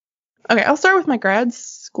 I'll start with my grad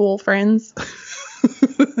school friends.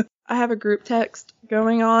 I have a group text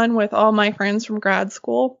going on with all my friends from grad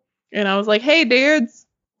school. And I was like, hey, dudes,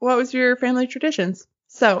 what was your family traditions?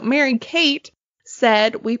 So Mary Kate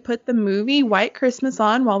said we put the movie White Christmas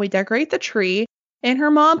on while we decorate the tree. And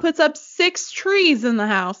her mom puts up 6 trees in the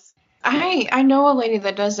house. I know a lady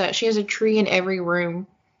that does that. She has a tree in every room.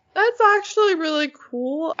 That's actually really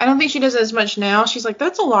cool. I don't think she does it as much now. She's like,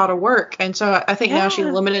 that's a lot of work. And so I think now she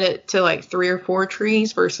limited it to like 3 or 4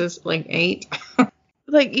 trees versus like 8.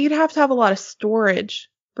 Like, you'd have to have a lot of storage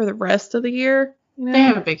for the rest of the year. You know? They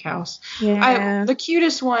have a big house. Yeah. The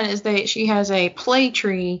cutest one is she has a play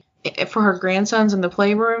tree for her grandsons in the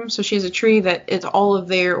playroom. So she has a tree that is all of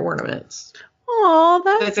their ornaments Oh,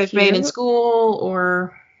 that that's they've cute. made in school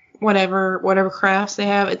or whatever crafts they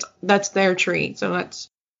have. That's their tree. So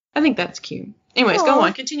I think that's cute. Anyways, go Aw.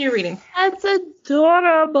 on. Continue reading. That's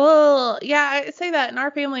adorable. Yeah, I say that. And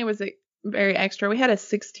our family was very extra. We had a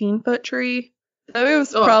 16-foot tree. So it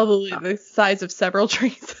was probably the size of several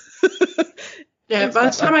trees. Yeah, by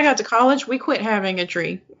the time I got to college, we quit having a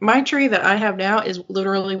tree. My tree that I have now is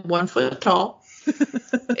literally 1 foot tall.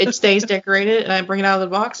 It stays decorated, and I bring it out of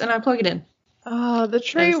the box, and I plug it in. Oh, the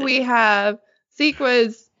tree we have. Zeke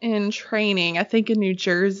was in training, I think in New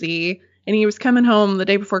Jersey, and he was coming home the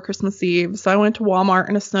day before Christmas Eve. So I went to Walmart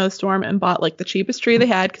in a snowstorm and bought like the cheapest tree they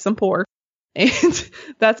had because I'm poor. And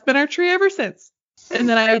that's been our tree ever since. And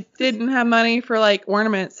then I didn't have money for like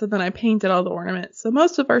ornaments, so then I painted all the ornaments. So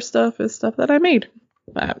most of our stuff is stuff that I made.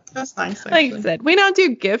 But that's nice. Like I said, we don't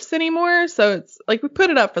do gifts anymore, so it's like we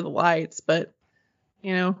put it up for the lights, but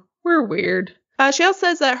you know, we're weird. She also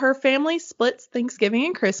says that her family splits Thanksgiving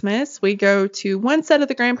and Christmas. We go to one set of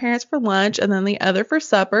the grandparents for lunch and then the other for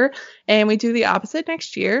supper, and we do the opposite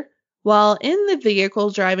next year. While in the vehicle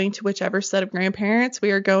driving to whichever set of grandparents we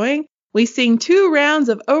are going, we sing 2 rounds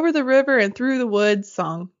of Over the River and Through the Woods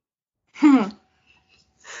song. It's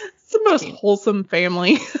the most wholesome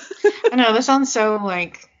family. I know, that sounds so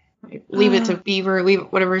like Leave It to Beaver,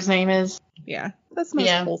 whatever his name is. Yeah, that's most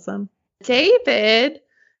wholesome. David,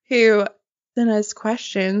 who sent us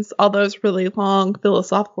questions, all those really long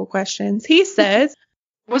philosophical questions, he says...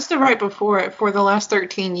 What's the right before it? For the last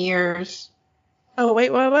 13 years. Oh, wait,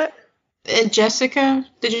 what? Jessica?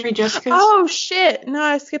 Did you read Jessica's? Oh, shit. No,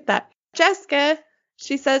 I skipped that. Jessica,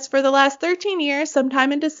 she says, for the last 13 years,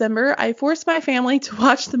 sometime in December, I forced my family to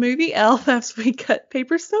watch the movie Elf as we cut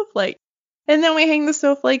paper snowflakes. And then we hang the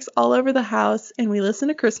snowflakes all over the house and we listen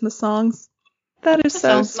to Christmas songs. That is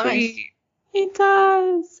so sweet. Nice. It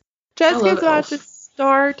does. Jessica's about to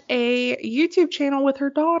start a YouTube channel with her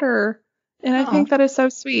daughter. And I think that is so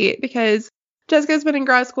sweet because Jessica's been in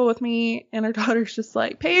grad school with me and her daughter's just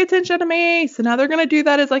like, pay attention to me. So now they're going to do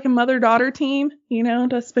that as like a mother-daughter team, you know,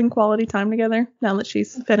 to spend quality time together now that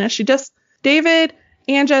she's finished. David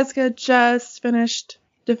and Jessica just finished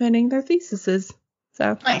defending their theses.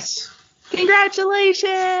 So nice.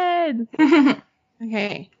 Congratulations.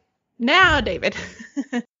 Okay. Now, David.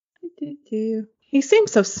 He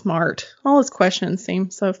seems so smart. All his questions seem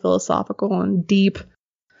so philosophical and deep.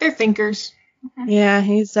 They're thinkers. Yeah,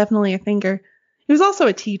 he's definitely a thinker. He was also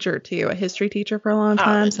a teacher, too, a history teacher for a long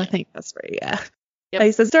time, so I think that's right, yeah. Yep.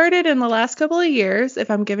 He says, started in the last couple of years, if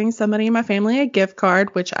I'm giving somebody in my family a gift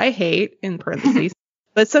card, which I hate, in parentheses,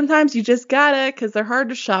 but sometimes you just gotta, because they're hard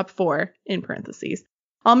to shop for, in parentheses.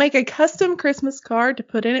 I'll make a custom Christmas card to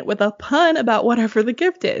put in it with a pun about whatever the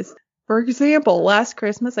gift is. For example, last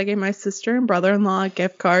Christmas, I gave my sister and brother-in-law a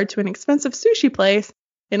gift card to an expensive sushi place,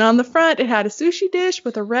 and on the front, it had a sushi dish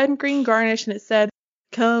with a red and green garnish, and it said,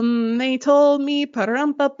 come, they told me,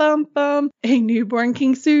 pa-rum-pa-bum-bum, a newborn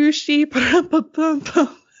king sushi,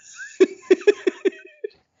 pa-rum-pa-bum-bum.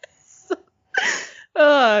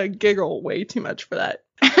 Giggle way too much for that.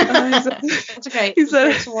 It's okay. He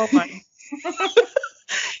said,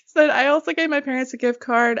 said, I also gave my parents a gift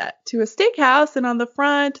card to a steakhouse, and on the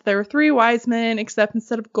front, there were 3 wise men, except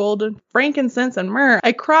instead of gold and frankincense and myrrh,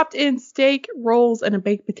 I cropped in steak, rolls, and a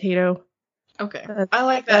baked potato. Okay. I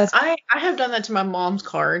like that. I have done that to my mom's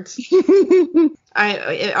cards.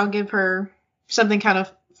 I'll give her something kind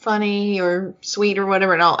of funny or sweet or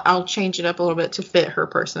whatever, and I'll change it up a little bit to fit her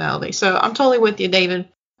personality. So I'm totally with you, David,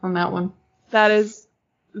 on that one. That is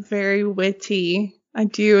very witty. I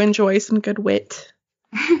do enjoy some good wit.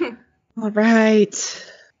 All right.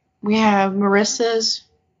 We have Marissa's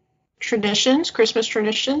traditions, Christmas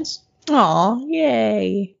traditions. Aw,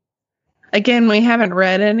 yay. Again, we haven't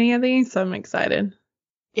read any of these, so I'm excited.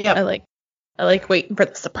 Yeah. I like waiting for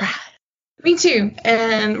the surprise. Me too.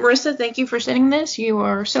 And Marissa, thank you for sending this. You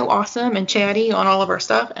are so awesome and chatty on all of our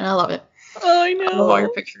stuff, and I love it. Oh, I know. I love all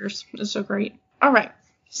your pictures. It's so great. All right.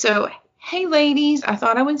 So, hey ladies, I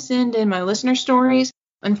thought I would send in my listener stories.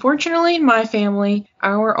 Unfortunately, in my family,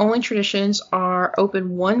 our only traditions are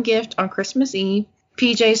open one gift on Christmas Eve,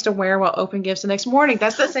 PJs to wear while open gifts the next morning.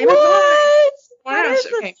 That's the same as mine. That is the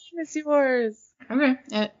same as yours. Okay.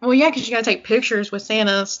 Well, yeah, because you got to take pictures with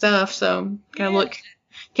Santa stuff, so gotta look.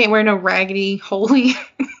 Can't wear no raggedy, holy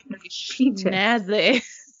snazzy.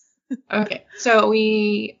 Okay, so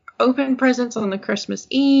we open presents on the Christmas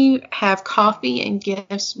Eve, have coffee and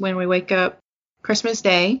gifts when we wake up Christmas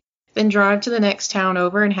Day. then drive to the next town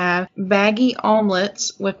over and have baggy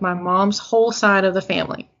omelets with my mom's whole side of the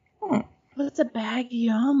family. What's a baggy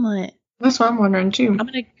omelet? That's what I'm wondering too. I'm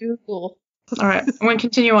going to Google. All right, I'm going to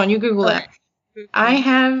continue on. You Google that. Google. I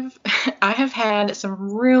have had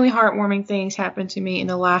some really heartwarming things happen to me in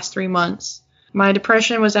the last 3 months. My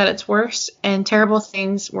depression was at its worst, and terrible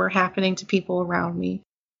things were happening to people around me.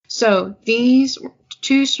 So these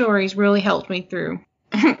 2 stories really helped me through.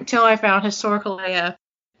 Till I found Historical AF.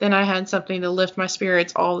 Then I had something to lift my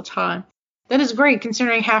spirits all the time. That is great,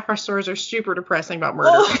 considering half our stories are super depressing about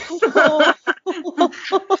murder.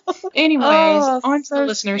 Anyways, on to the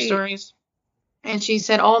listener stories. And she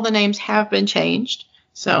said all the names have been changed.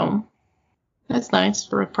 So that's nice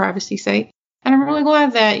for privacy's sake. And I'm really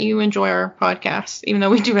glad that you enjoy our podcast, even though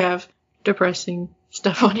we do have depressing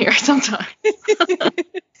stuff on here sometimes.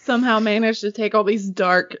 Somehow managed to take all these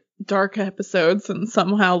dark episodes and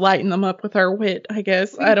somehow lighten them up with our wit, I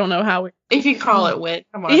guess. I don't know how we... If you call it wit.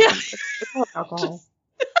 Come on. Yeah. It's called alcohol.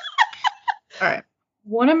 All right.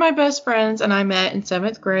 One of my best friends and I met in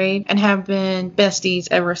 7th grade and have been besties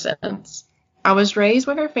ever since. I was raised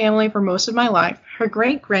with her family for most of my life. Her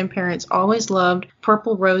great-grandparents always loved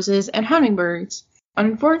purple roses and hummingbirds.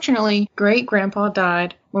 Unfortunately, great-grandpa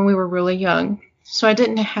died when we were really young, so I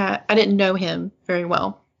didn't know him very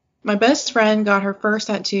well. My best friend got her first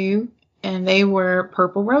tattoo, and they were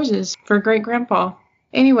purple roses for great-grandpa.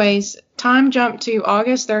 Anyways, time jumped to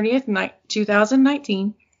August 30th,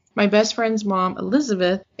 2019. My best friend's mom,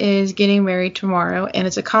 Elizabeth, is getting married tomorrow, and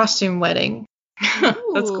it's a costume wedding.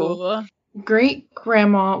 That's cool.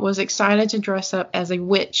 Great-grandma was excited to dress up as a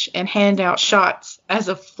witch and hand out shots as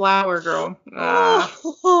a flower girl. Nice.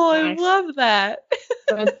 I love that.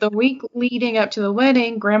 But the week leading up to the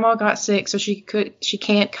wedding, Grandma got sick, so she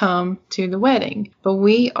can't come to the wedding. But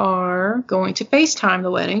we are going to FaceTime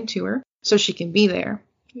the wedding to her so she can be there.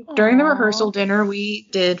 Aww. During the rehearsal dinner, we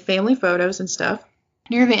did family photos and stuff.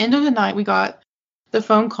 Near the end of the night, we got the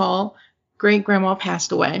phone call. Great-grandma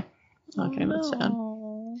passed away. Okay, that's sad.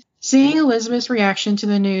 Seeing Elizabeth's reaction to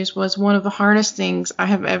the news was one of the hardest things I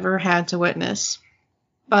have ever had to witness.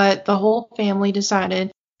 But the whole family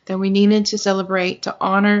decided that we needed to celebrate to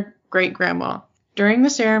honor Great-grandma. During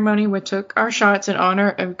the ceremony, we took our shots in honor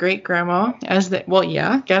of Great-grandma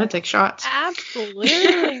gotta take shots.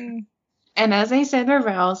 Absolutely. And as they said their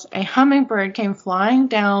vows, a hummingbird came flying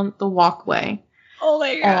down the walkway. Oh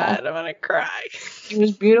my God, I'm gonna cry. It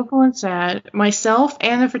was beautiful and sad. Myself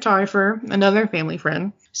and the photographer, another family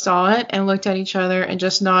friend, saw it and looked at each other and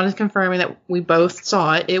just nodded, confirming that we both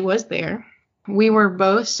saw it. It was there. We were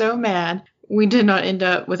both so mad we did not end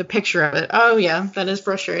up with a picture of it. Oh yeah, that is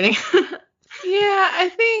frustrating. Yeah,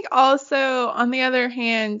 I think also, on the other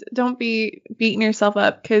hand, don't be beating yourself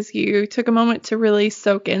up because you took a moment to really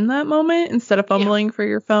soak in that moment instead of fumbling for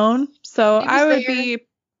your phone. So I would be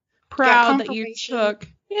proud that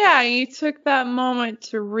you took that moment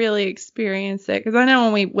to really experience it. Because I know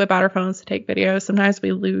when we whip out our phones to take videos, sometimes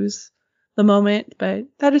we lose the moment, but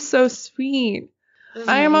that is so sweet.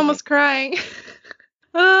 I am almost crying.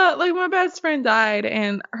 Like my best friend died,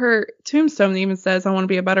 and her tombstone even says, "I want to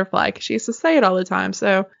be a butterfly," because she used to say it all the time.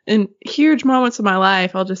 So in huge moments of my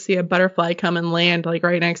life, I'll just see a butterfly come and land like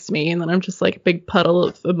right next to me, and then I'm just like a big puddle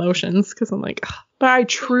of emotions because I'm like, ugh. But I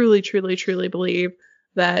truly, truly, truly believe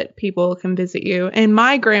that people can visit you. And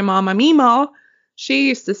my grandma, my Meemaw, she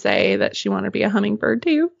used to say that she wanted to be a hummingbird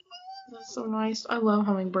too. That's so nice. I love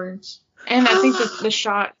hummingbirds. And I think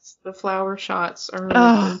that the flower shots are really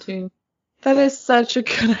fun too. That is such a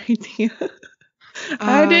good idea.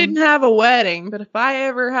 I didn't have a wedding, but if I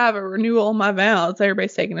ever have a renewal of my vows,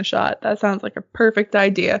 everybody's taking a shot. That sounds like a perfect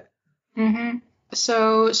idea. Mm-hmm.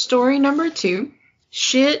 So, story number 2.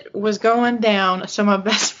 Shit was going down, so my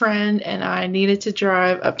best friend and I needed to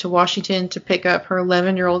drive up to Washington to pick up her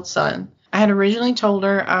 11-year-old son. I had originally told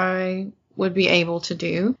her I would be able to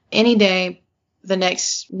do any day the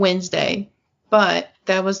next Wednesday, but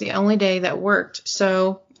that was the only day that worked.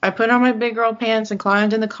 So I put on my big girl pants and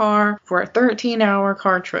climbed in the car for a 13-hour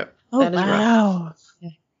car trip. Oh, that is wow.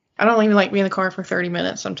 Rough. I don't even like being in the car for 30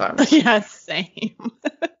 minutes sometimes. Yeah, same.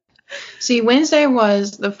 See, Wednesday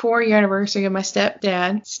was the 4-year anniversary of my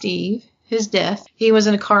stepdad, Steve, his death. He was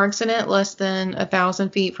in a car accident less than 1,000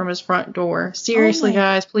 feet from his front door. Seriously,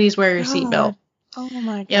 guys, please wear your seatbelt. Oh,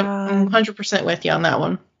 my God. Yep, I'm 100% with you on that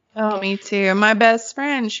one. Oh, me too. My best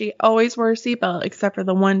friend, she always wore a seatbelt except for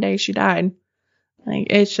the one day she died. Like,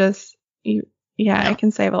 it's just, it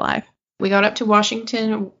can save a life. We got up to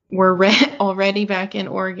Washington. We're already back in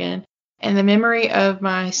Oregon. And the memory of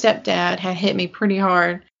my stepdad had hit me pretty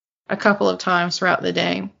hard a couple of times throughout the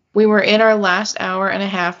day. We were in our last hour and a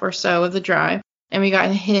half or so of the drive. and we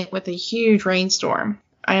got hit with a huge rainstorm.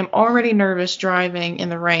 I am already nervous driving in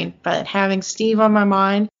the rain, but having Steve on my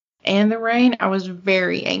mind and the rain, I was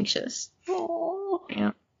very anxious. Oh.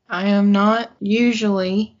 Yeah. I am not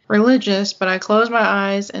usually religious, but I closed my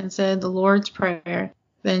eyes and said the Lord's Prayer,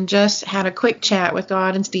 then just had a quick chat with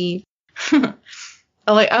God and Steve.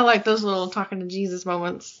 I like those little talking to Jesus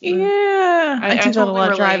moments. Yeah. I do that totally a lot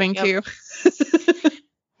relate, driving yep. too.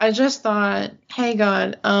 I just thought, hey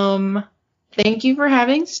God, thank you for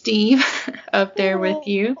having Steve up there with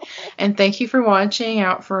you, and thank you for watching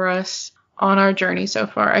out for us on our journey so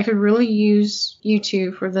far. I could really use you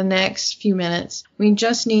two for the next few minutes. We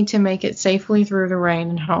just need to make it safely through the rain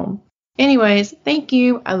and home. Anyways, thank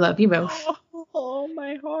you. I love you both. Oh,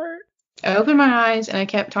 my heart. I opened my eyes and I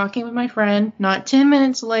kept talking with my friend. Not 10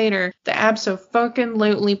 minutes later, the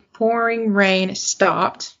abso-fucking-lutely pouring rain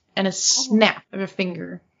stopped, and a snap of a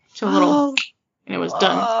finger to a little, and it was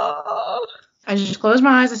done. I just closed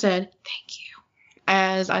my eyes and said, thank you.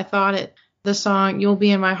 As I thought it, the song You'll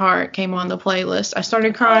Be in My Heart came on the playlist. I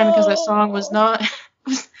started crying because that song was not...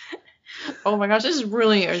 Oh my gosh, this is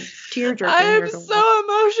really a tearjerker. I am so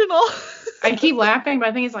emotional. I keep laughing, but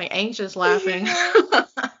I think it's like anxious laughing.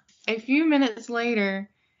 A few minutes later,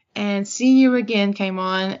 and See You Again came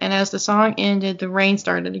on, and as the song ended, the rain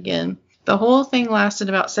started again. The whole thing lasted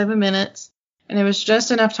about 7 minutes, and it was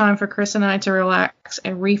just enough time for Chris and I to relax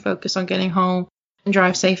and refocus on getting home and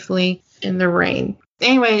drive safely in the rain.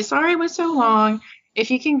 Anyway, sorry it was so long.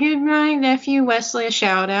 If you can give my nephew Wesley a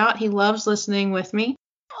shout out, he loves listening with me.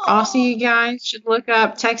 Also, you guys should look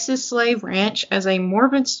up Texas Slave Ranch as a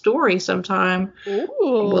morbid story sometime. Ooh.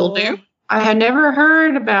 Will do. I had never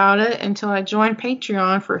heard about it until I joined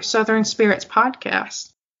Patreon for Southern Spirits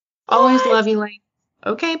podcast. Always love you, ladies.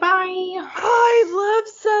 Okay, bye. I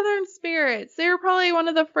love Southern Spirits. They were probably one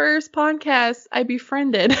of the first podcasts I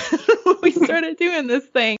befriended when we started doing this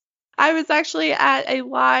thing. I was actually at a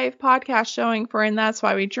live podcast showing for And That's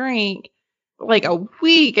Why We Drink like a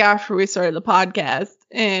week after we started the podcast,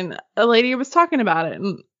 and a lady was talking about it,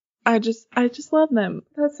 and I just love them.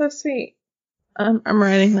 That's so sweet. I'm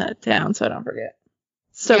writing that down so I don't forget.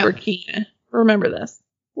 Sober Kia. Remember this.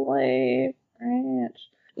 Slave Ranch.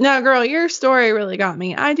 No, girl, your story really got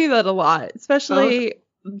me. I do that a lot, especially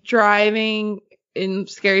driving in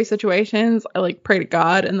scary situations. I like pray to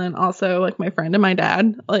God, and then also like my friend and my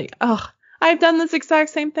dad. Like, oh, I've done this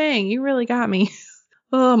exact same thing. You really got me.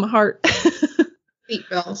 Oh, my heart.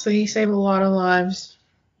 Seatbelt, so he saved a lot of lives.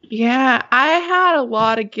 Yeah, I had a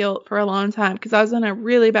lot of guilt for a long time because I was in a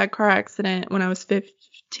really bad car accident when I was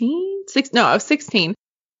 15. I was 16.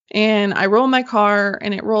 And I rolled my car,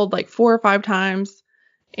 and it rolled like 4 or 5 times.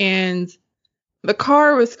 And the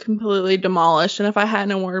car was completely demolished. And if I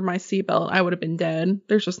hadn't worn my seatbelt, I would have been dead.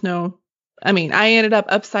 There's just no... I mean, I ended up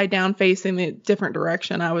upside down facing the different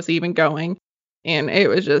direction I was even going. And it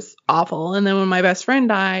was just awful. And then when my best friend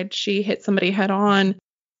died, she hit somebody head on,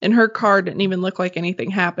 and her car didn't even look like anything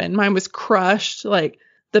happened. Mine was crushed. Like,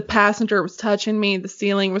 the passenger was touching me, the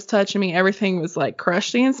ceiling was touching me, everything was like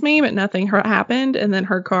crushed against me, but nothing happened. And then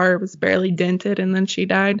her car was barely dented, and then she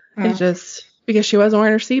died. It's just because she wasn't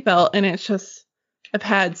wearing her seatbelt. And it's just, I've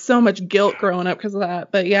had so much guilt growing up because of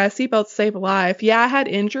that. But yeah, seatbelts save a life. Yeah, I had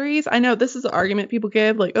injuries. I know this is an argument people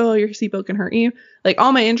give, like, oh, your seatbelt can hurt you. Like,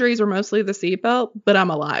 all my injuries were mostly the seatbelt, but I'm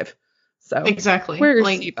alive. So exactly. Wear your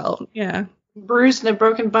seatbelt. Yeah. Bruised and a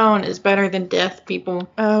broken bone is better than death, people.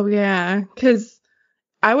 Oh, yeah. Because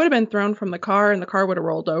I would have been thrown from the car, and the car would have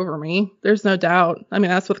rolled over me. There's no doubt. I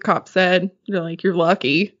mean, that's what the cop said. You're like, you're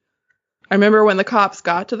lucky. I remember when the cops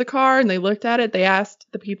got to the car and they looked at it, they asked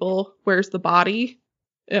the people, where's the body?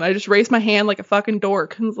 And I just raised my hand like a fucking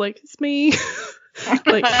dork and was like, it's me.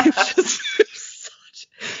 Like,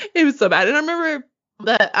 it was so bad. And I remember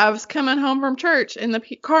that I was coming home from church, and the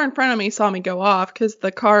car in front of me saw me go off because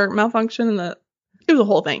the car malfunctioned, and it was a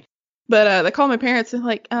whole thing. But they called my parents and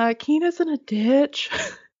like, Keena's in a ditch.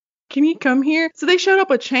 Can you come here? So they showed up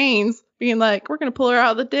with chains being like, we're going to pull her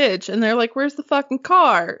out of the ditch. And they're like, where's the fucking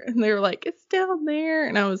car? And they were like, it's down there.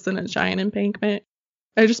 And I was in a giant embankment.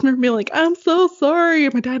 I just remember being like, I'm so sorry.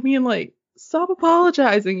 And my dad being like, stop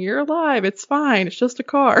apologizing. You're alive. It's fine. It's just a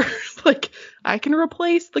car. Like, I can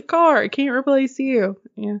replace the car. I can't replace you.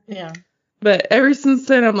 Yeah. Yeah. But ever since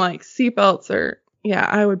then, I'm like, seatbelts are, yeah,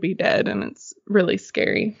 I would be dead. And it's really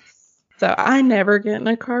scary. So I never get in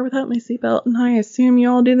a car without my seatbelt. And I assume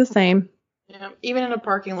you all do the same. Yeah. Even in a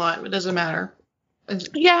parking lot, it doesn't matter.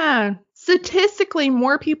 Yeah. Statistically,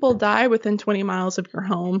 more people die within 20 miles of your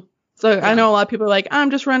home. So yeah. I know a lot of people are like,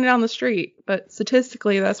 I'm just running down the street. But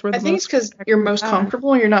statistically, that's where I think it's because you're most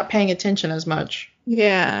comfortable and you're not paying attention as much.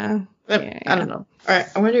 Yeah. I don't know. All right,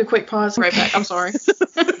 I'm going to do a quick pause. Right back. I'm sorry.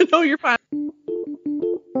 No, you're fine.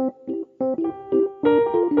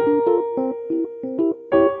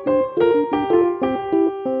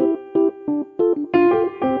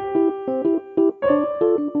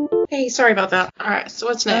 Hey, sorry about that. All right, so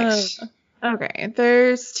what's next? Okay,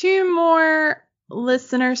 there's 2 more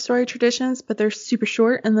listener story traditions, but they're super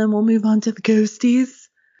short, and then we'll move on to the ghosties.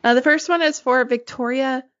 The first one is for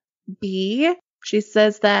Victoria B. She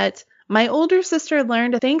says that my older sister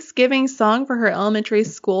learned a Thanksgiving song for her elementary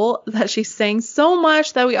school that she sang so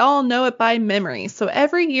much that we all know it by memory. So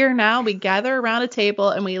every year now we gather around a table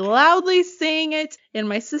and we loudly sing it, and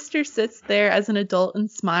my sister sits there as an adult and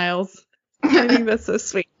smiles. I think that's so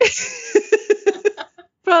sweet.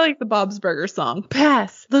 Probably like the Bob's Burger song.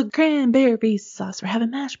 Pass the cranberry sauce. We're having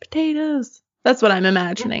mashed potatoes. That's what I'm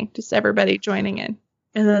imagining. Just everybody joining in.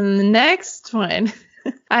 And then the next one,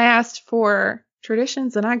 I asked for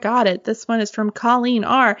traditions and I got it. This one is from Colleen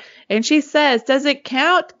R. And she says, does it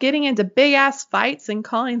count getting into big ass fights and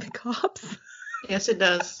calling the cops? Yes, it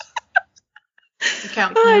does. It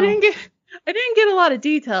counts. I didn't get a lot of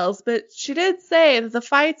details, but she did say that the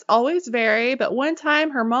fights always vary, but one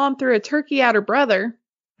time her mom threw a turkey at her brother,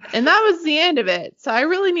 and that was the end of it. So I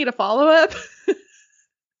really need a follow-up.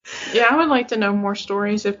 Yeah, I would like to know more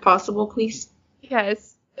stories if possible, please.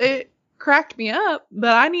 Yes, it cracked me up,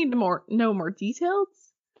 but I need to know more details.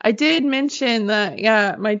 I did mention that,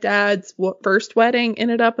 yeah, my dad's first wedding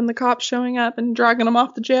ended up in the cops showing up and dragging him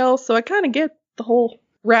off to jail, so I kind of get the whole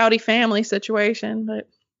rowdy family situation, but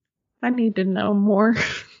I need to know more.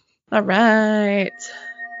 All right.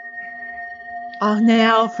 Oh,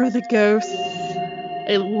 now for the ghosts.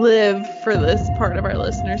 I live for this part of our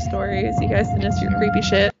listener stories. You guys send us your creepy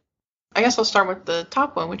shit. I guess I'll start with the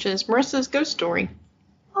top one, which is Marissa's ghost story.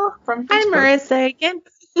 Oh, from hi, Marissa again.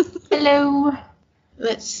 Hello.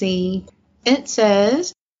 Let's see. It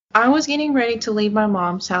says, I was getting ready to leave my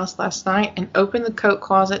mom's house last night and opened the coat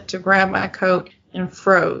closet to grab my coat and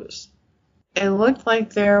froze. It looked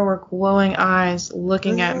like there were glowing eyes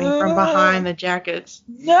looking at me from behind the jackets.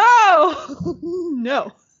 No!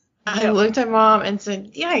 No. I looked at Mom and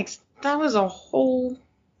said, yikes, that was a whole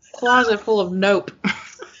closet full of nope.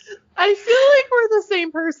 I feel like we're the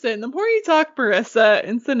same person. The more you talk, Marissa,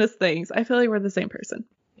 and send us things, I feel like we're the same person.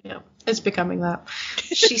 Yeah, it's becoming that.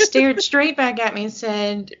 She stared straight back at me and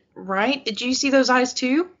said, right, did you see those eyes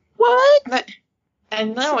too? What?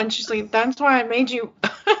 And no, and she's like, that's why I made you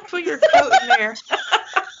put your coat in there.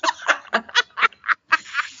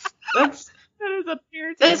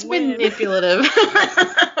 That's manipulative.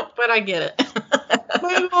 But I get it.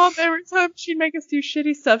 My mom, every time she'd make us do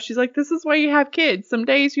shitty stuff, she's like, this is why you have kids. Some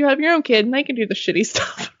days you have your own kid and they can do the shitty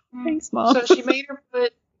stuff. Thanks, Mom. So she made her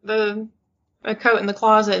put a coat in the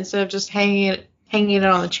closet instead of just hanging it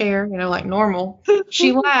on the chair, like normal.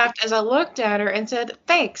 She laughed as I looked at her and said,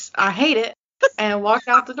 thanks, I hate it, and walked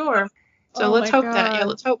out the door. So let's hope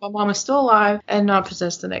my mom is still alive and not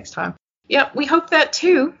possessed the next time. Yep, we hope that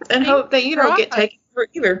too, and hope that you don't get taken for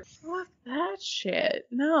either. Fuck that shit.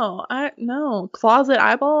 No, closet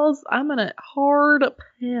eyeballs, I'm gonna hard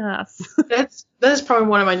pass. That is probably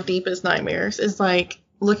one of my deepest nightmares, is like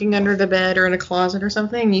looking under the bed or in a closet or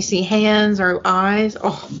something, and you see hands or eyes.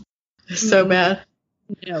 Oh, it's so bad.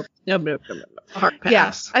 Nope. Hard pass.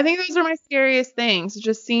 Yeah, I think those are my scariest things.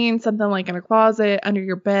 Just seeing something like in a closet, under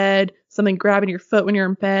your bed, something grabbing your foot when you're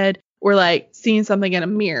in bed, or like seeing something in a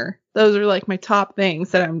mirror. Those are like my top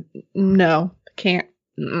things that can't.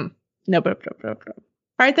 Nope. All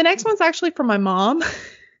right, the next one's actually from my mom.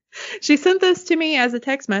 She sent this to me as a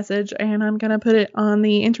text message, and I'm going to put it on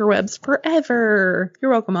the interwebs forever.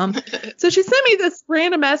 You're welcome, Mom. So she sent me this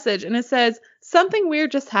random message, and it says, something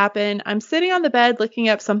weird just happened. I'm sitting on the bed looking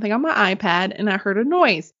up something on my iPad, and I heard a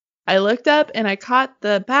noise. I looked up, and I caught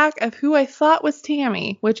the back of who I thought was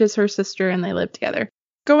Tammy, which is her sister, and they live together,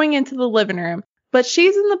 going into the living room. But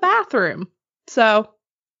she's in the bathroom. So,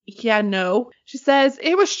 yeah, no. She says,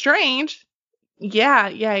 it was strange.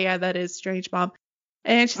 Yeah, that is strange, Mom.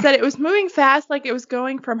 And she said it was moving fast, like it was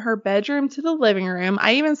going from her bedroom to the living room.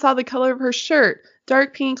 I even saw the color of her shirt,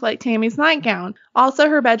 dark pink like Tammy's nightgown. Also,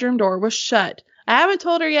 her bedroom door was shut. I haven't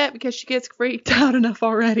told her yet because she gets freaked out enough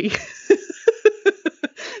already.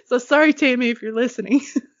 So sorry, Tammy, if you're listening.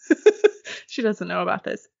 She doesn't know about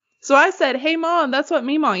this. So I said, hey, Mom, that's what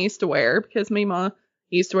Meemaw used to wear, because Meemaw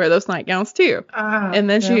used to wear those nightgowns too. And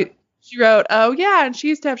then she wrote, oh, yeah, and she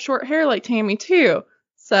used to have short hair like Tammy too.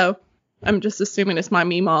 So I'm just assuming it's my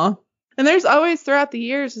Meemaw. And there's always, throughout the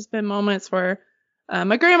years, there's been moments where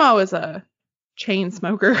my grandma was a chain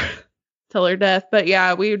smoker. till her death. But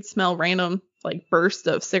yeah, we would smell random like bursts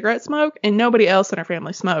of cigarette smoke, and nobody else in our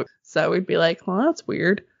family smoked. So we'd be like, well, that's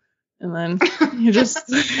weird. And then you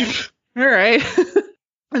just, all right.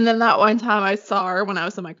 And then that one time I saw her when I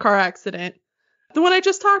was in my car accident. The one I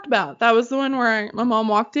just talked about. That was the one where my mom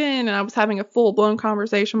walked in and I was having a full-blown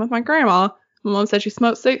conversation with my grandma. My mom said she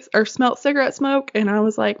smelled cigarette smoke, and I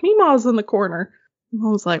was like, Meemaw's in the corner. My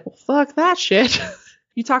mom was like, well, fuck that shit.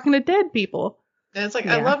 You talking to dead people. And it's like,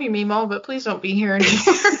 I love you, Meemaw, but please don't be here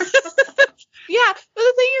anymore. Yeah, but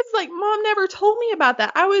the thing is, like, Mom never told me about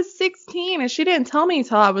that. I was 16, and she didn't tell me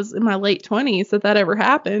until I was in my late 20s that ever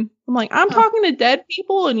happened. I'm like, I'm talking to dead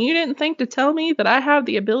people, and you didn't think to tell me that I have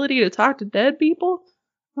the ability to talk to dead people?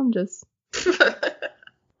 I'm just...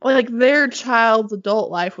 like, their child's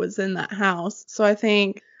adult life was in that house, so I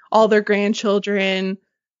think all their grandchildren,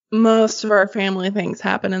 most of our family things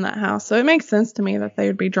happen in that house, so it makes sense to me that they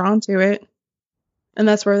would be drawn to it. And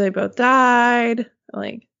that's where they both died.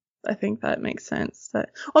 Like... I think that makes sense.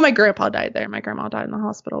 Well, my grandpa died there. My grandma died in the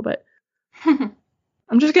hospital, but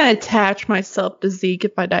I'm just going to attach myself to Zeke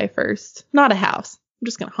if I die first. Not a house. I'm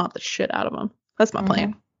just going to haunt the shit out of him. That's my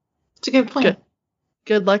plan. It's a good plan.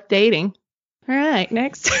 Good luck dating. All right,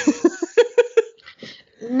 next.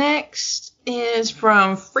 Next is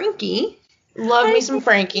from Frankie. Love me some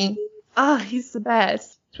Frankie. Oh, he's the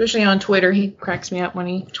best. Especially on Twitter. He cracks me up when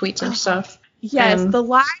he tweets and stuff. Yes, the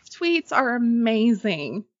live tweets are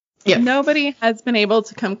amazing. Yeah. Nobody has been able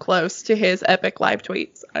to come close to his epic live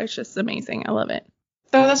tweets. It's just amazing. I love it.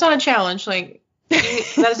 So that's not a challenge. Like,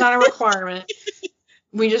 that's not a requirement.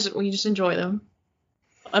 We just enjoy them.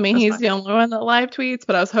 I mean, he's the only one that live tweets,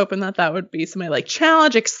 but I was hoping that would be somebody like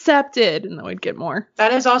challenge accepted, and then we'd get more.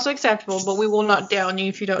 That is also acceptable, but we will not down you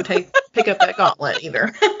if you don't pick up that gauntlet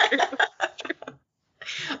either.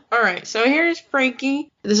 All right, so here's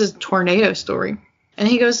Frankie. This is a tornado story. And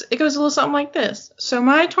it goes a little something like this. So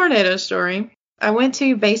my tornado story, I went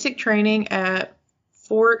to basic training at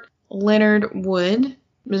Fort Leonard Wood,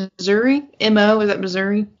 Missouri. M.O., is that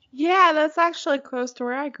Missouri? Yeah, that's actually close to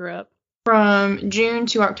where I grew up. From June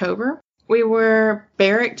to October. We were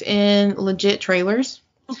barracked in legit trailers.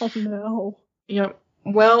 Oh, no. Yep.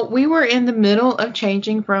 Well, we were in the middle of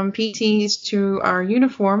changing from PTs to our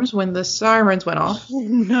uniforms when the sirens went off. Oh,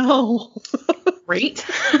 no. Great.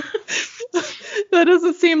 That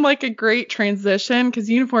doesn't seem like a great transition, because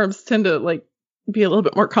uniforms tend to, like, be a little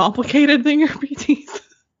bit more complicated than your PTs.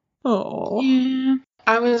 Oh. Yeah.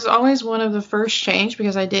 I was always one of the first change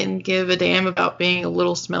because I didn't give a damn about being a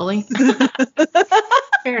little smelly.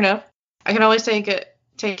 Fair enough. I can always take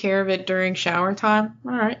care of it during shower time.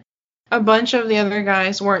 All right. A bunch of the other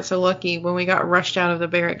guys weren't so lucky when we got rushed out of the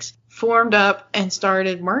barracks, formed up, and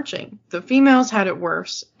started marching. The females had it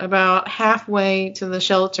worse. About halfway to the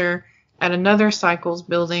shelter at another cycles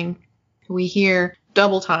building, we hear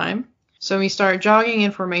double time. So we start jogging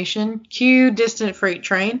in formation. Cue distant freight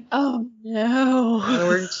train. Oh, no. In other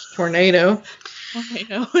words, tornado.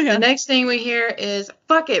 Tornado, yeah. The next thing we hear is,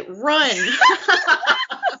 fuck it, run.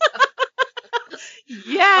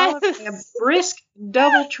 Yes. A brisk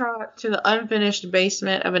double trot to the unfinished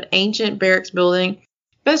basement of an ancient barracks building.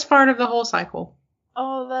 Best part of the whole cycle.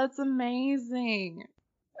 Oh, that's amazing.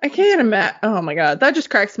 I can't imagine. Oh my god, that just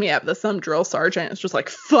cracks me up that some drill sergeant is just like,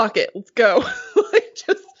 fuck it, let's go.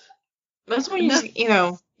 That's when you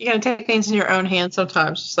gotta take things in your own hands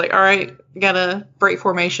sometimes. Just like, all right, gotta break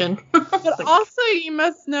formation. But also, you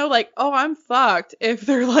must know, like, oh, I'm fucked if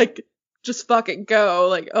they're like, just fucking go.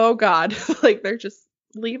 Like, oh god, like they're just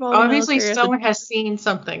leave all. Obviously, someone has seen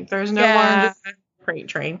something. There's no one on the freight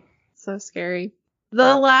train. So scary.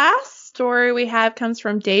 The last story we have comes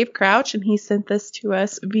from Dave Crouch, and he sent this to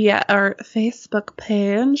us via our Facebook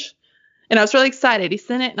page. And I was really excited. He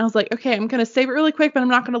sent it, and I was like, okay, I'm going to save it really quick, but I'm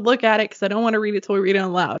not going to look at it because I don't want to read it till we read it out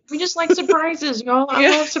loud. We just like surprises, y'all.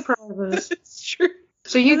 I love surprises. It's true.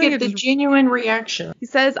 So you get the genuine reaction. He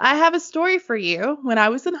says, I have a story for you. When I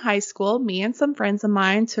was in high school, me and some friends of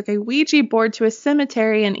mine took a Ouija board to a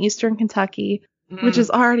cemetery in eastern Kentucky, which is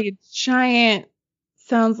already a giant,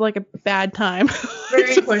 sounds like a bad time.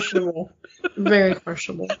 Very questionable. Very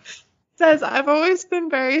questionable. Says, I've always been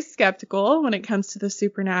very skeptical when it comes to the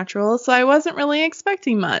supernatural, so I wasn't really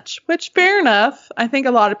expecting much, which fair enough. I think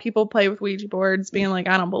a lot of people play with Ouija boards being like,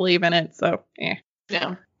 I don't believe in it, so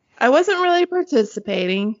Yeah. I wasn't really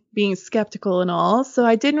participating, being skeptical and all, so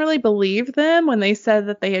I didn't really believe them when they said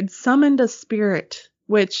that they had summoned a spirit,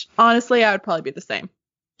 which honestly I would probably be the same.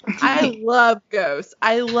 I love ghosts.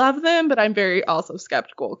 I love them, but I'm very also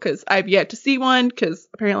skeptical because I've yet to see one because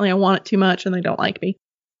apparently I want it too much and they don't like me.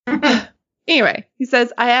 Anyway, he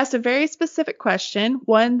says, I asked a very specific question,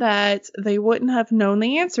 one that they wouldn't have known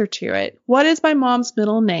the answer to it. What is my mom's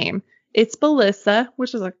middle name? It's Belissa,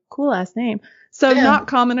 which is a cool ass name. So not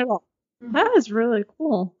common at all. Mm-hmm. That is really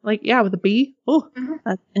cool. Like, yeah, with a B. Oh,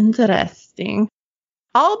 that's interesting.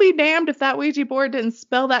 I'll be damned if that Ouija board didn't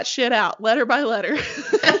spell that shit out letter by letter.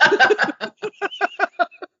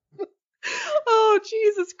 Oh,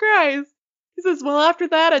 Jesus Christ. He says, well, after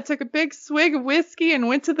that, I took a big swig of whiskey and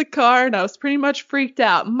went to the car, and I was pretty much freaked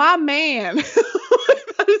out. My man.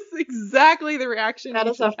 That is exactly the reaction. That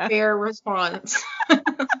is a fair response.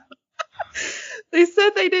 They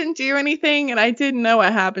said they didn't do anything, and I didn't know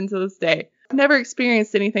what happened to this day. I've never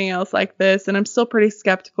experienced anything else like this, and I'm still pretty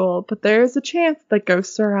skeptical, but there is a chance that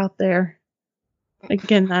ghosts are out there.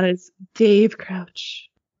 Again, that is Dave Crouch.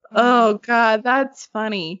 Oh, God, that's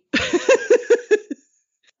funny.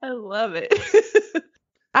 I love it.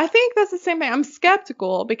 I think that's the same thing. I'm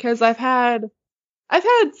skeptical because I've had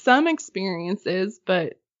some experiences,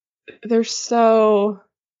 but they're so,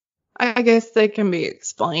 I guess they can be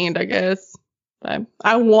explained, I guess.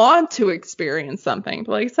 I want to experience something,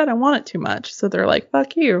 but like I said, I want it too much. So they're like,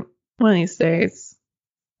 fuck you. One of these days.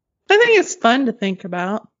 I think it's fun to think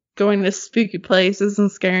about going to spooky places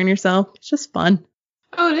and scaring yourself. It's just fun.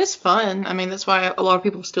 Oh, it is fun. I mean, that's why a lot of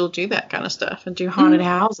people still do that kind of stuff and do haunted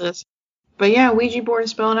houses. But yeah, Ouija board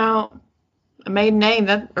spelling out a maiden name,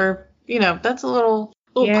 that's a little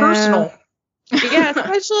personal. Yeah,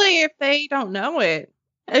 especially if they don't know it.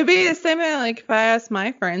 It'd be the same thing like if I asked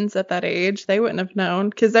my friends at that age, they wouldn't have known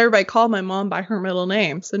because everybody called my mom by her middle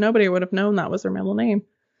name. So nobody would have known that was her middle name.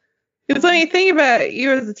 Because when you think about it,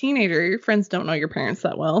 you as a teenager, your friends don't know your parents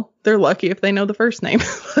that well. They're lucky if they know the first name.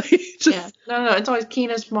 No, it's always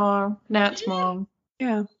Keena's mom, Nat's mom.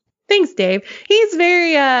 Yeah. Thanks, Dave. He's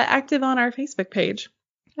very active on our Facebook page.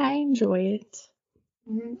 I enjoy it.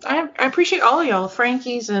 I appreciate all of y'all,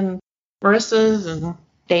 Frankie's and Marissa's and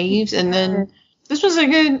Dave's, and then this was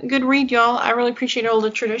a good read, y'all. I really appreciate all the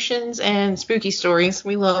traditions and spooky stories.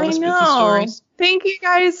 We love the spooky stories. Thank you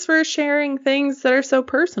guys for sharing things that are so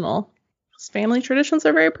personal. Family traditions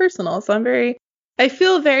are very personal, so I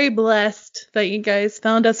feel very blessed that you guys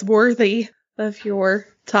found us worthy of your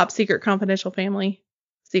top secret confidential family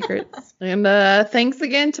secrets. And thanks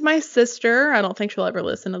again to my sister. I don't think she'll ever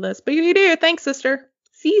listen to this, but you do. Thanks, sister.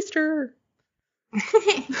 Sister.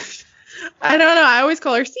 I don't know. I always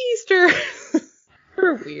call her sister.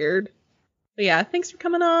 We're weird. But yeah, thanks for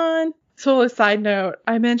coming on. So a side note,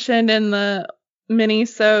 I mentioned in the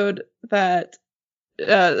mini-sode that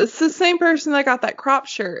it's the same person that got that crop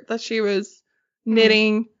shirt that she was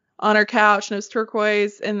knitting on her couch, and it was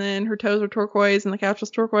turquoise, and then her toes were turquoise, and the couch was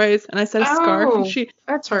turquoise, and I said a scarf, and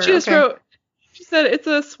that's her. She just wrote, she said, it's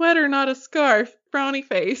a sweater, not a scarf, frowny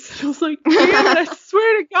face. I was like, damn it, I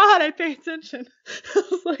swear to God, I pay attention. I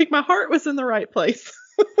was like, my heart was in the right place.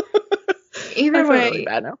 Either way, really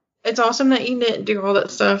bad now. It's awesome that you didn't do all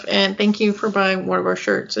that stuff, and thank you for buying one of our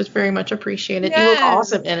shirts. It's very much appreciated. Yes. You look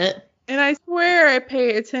awesome in it. And I swear I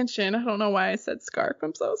pay attention. I don't know why I said scarf.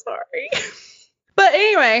 I'm so sorry. But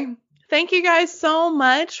anyway, thank you guys so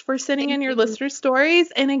much for sending in your listener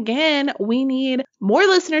stories. And again, we need more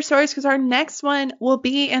listener stories because our next one will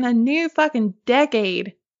be in a new fucking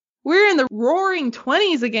decade. We're in the roaring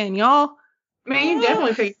 20s again, y'all. Man, you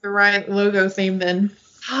definitely picked the right logo theme then.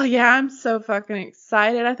 Oh, yeah, I'm so fucking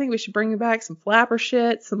excited. I think we should bring back some flapper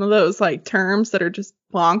shit, some of those like terms that are just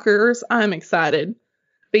bonkers. I'm excited.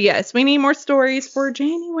 But yes, we need more stories for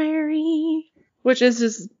January, which is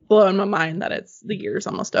just blowing my mind that the year's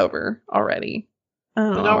almost over already.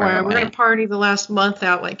 Don't worry, we're going to party the last month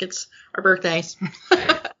out like it's our birthdays.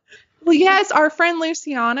 Well, yes, our friend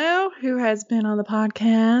Luciano, who has been on the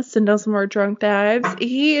podcast and does some more drunk dives,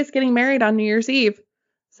 he is getting married on New Year's Eve.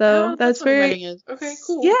 So that's very... Is. Okay,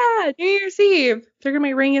 cool. Yeah, New Year's Eve. They're going to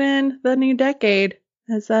be ringing in the new decade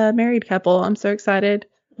as a married couple. I'm so excited.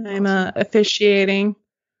 I'm officiating.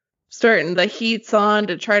 Starting the heat's on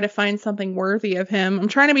to try to find something worthy of him. I'm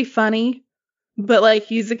trying to be funny, but like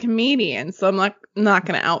he's a comedian, so I'm not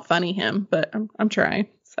going to out funny him, but I'm trying.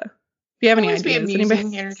 So if you have any ideas,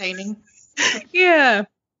 amusing, entertaining. Yeah.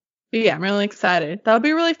 But yeah, I'm really excited. That'll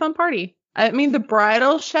be a really fun party. I mean, the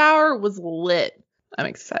bridal shower was lit. I'm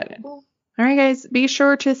excited. Cool. All right, guys, be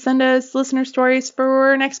sure to send us listener stories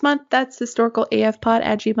for next month. That's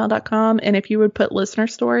historicalafpod@gmail.com. And if you would put listener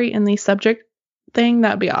story in the subject thing,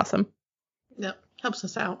 that'd be awesome. Yep, helps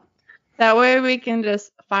us out. That way we can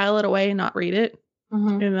just file it away and not read it.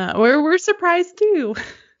 Mm-hmm. And we're surprised too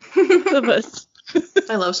of us.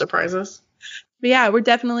 I love surprises. But yeah, we're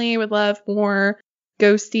definitely would love more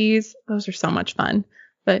ghosties. Those are so much fun.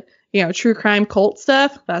 But true crime cult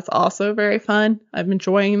stuff. That's also very fun. I'm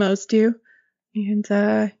enjoying those too. And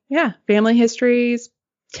family histories,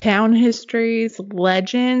 town histories,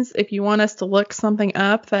 legends. If you want us to look something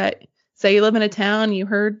up that, say you live in a town, you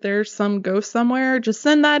heard there's some ghost somewhere, just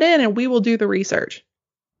send that in and we will do the research.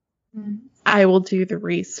 Mm-hmm. I will do the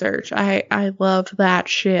research. I love that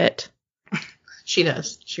shit. She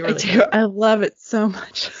does. She really I do. does. I love it so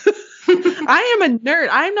much. I am a nerd.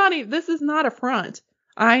 I'm not even, this is not a front.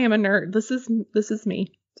 I am a nerd. This is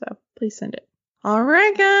me. So please send it. All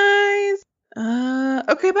right, guys.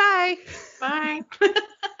 Okay, bye. Bye.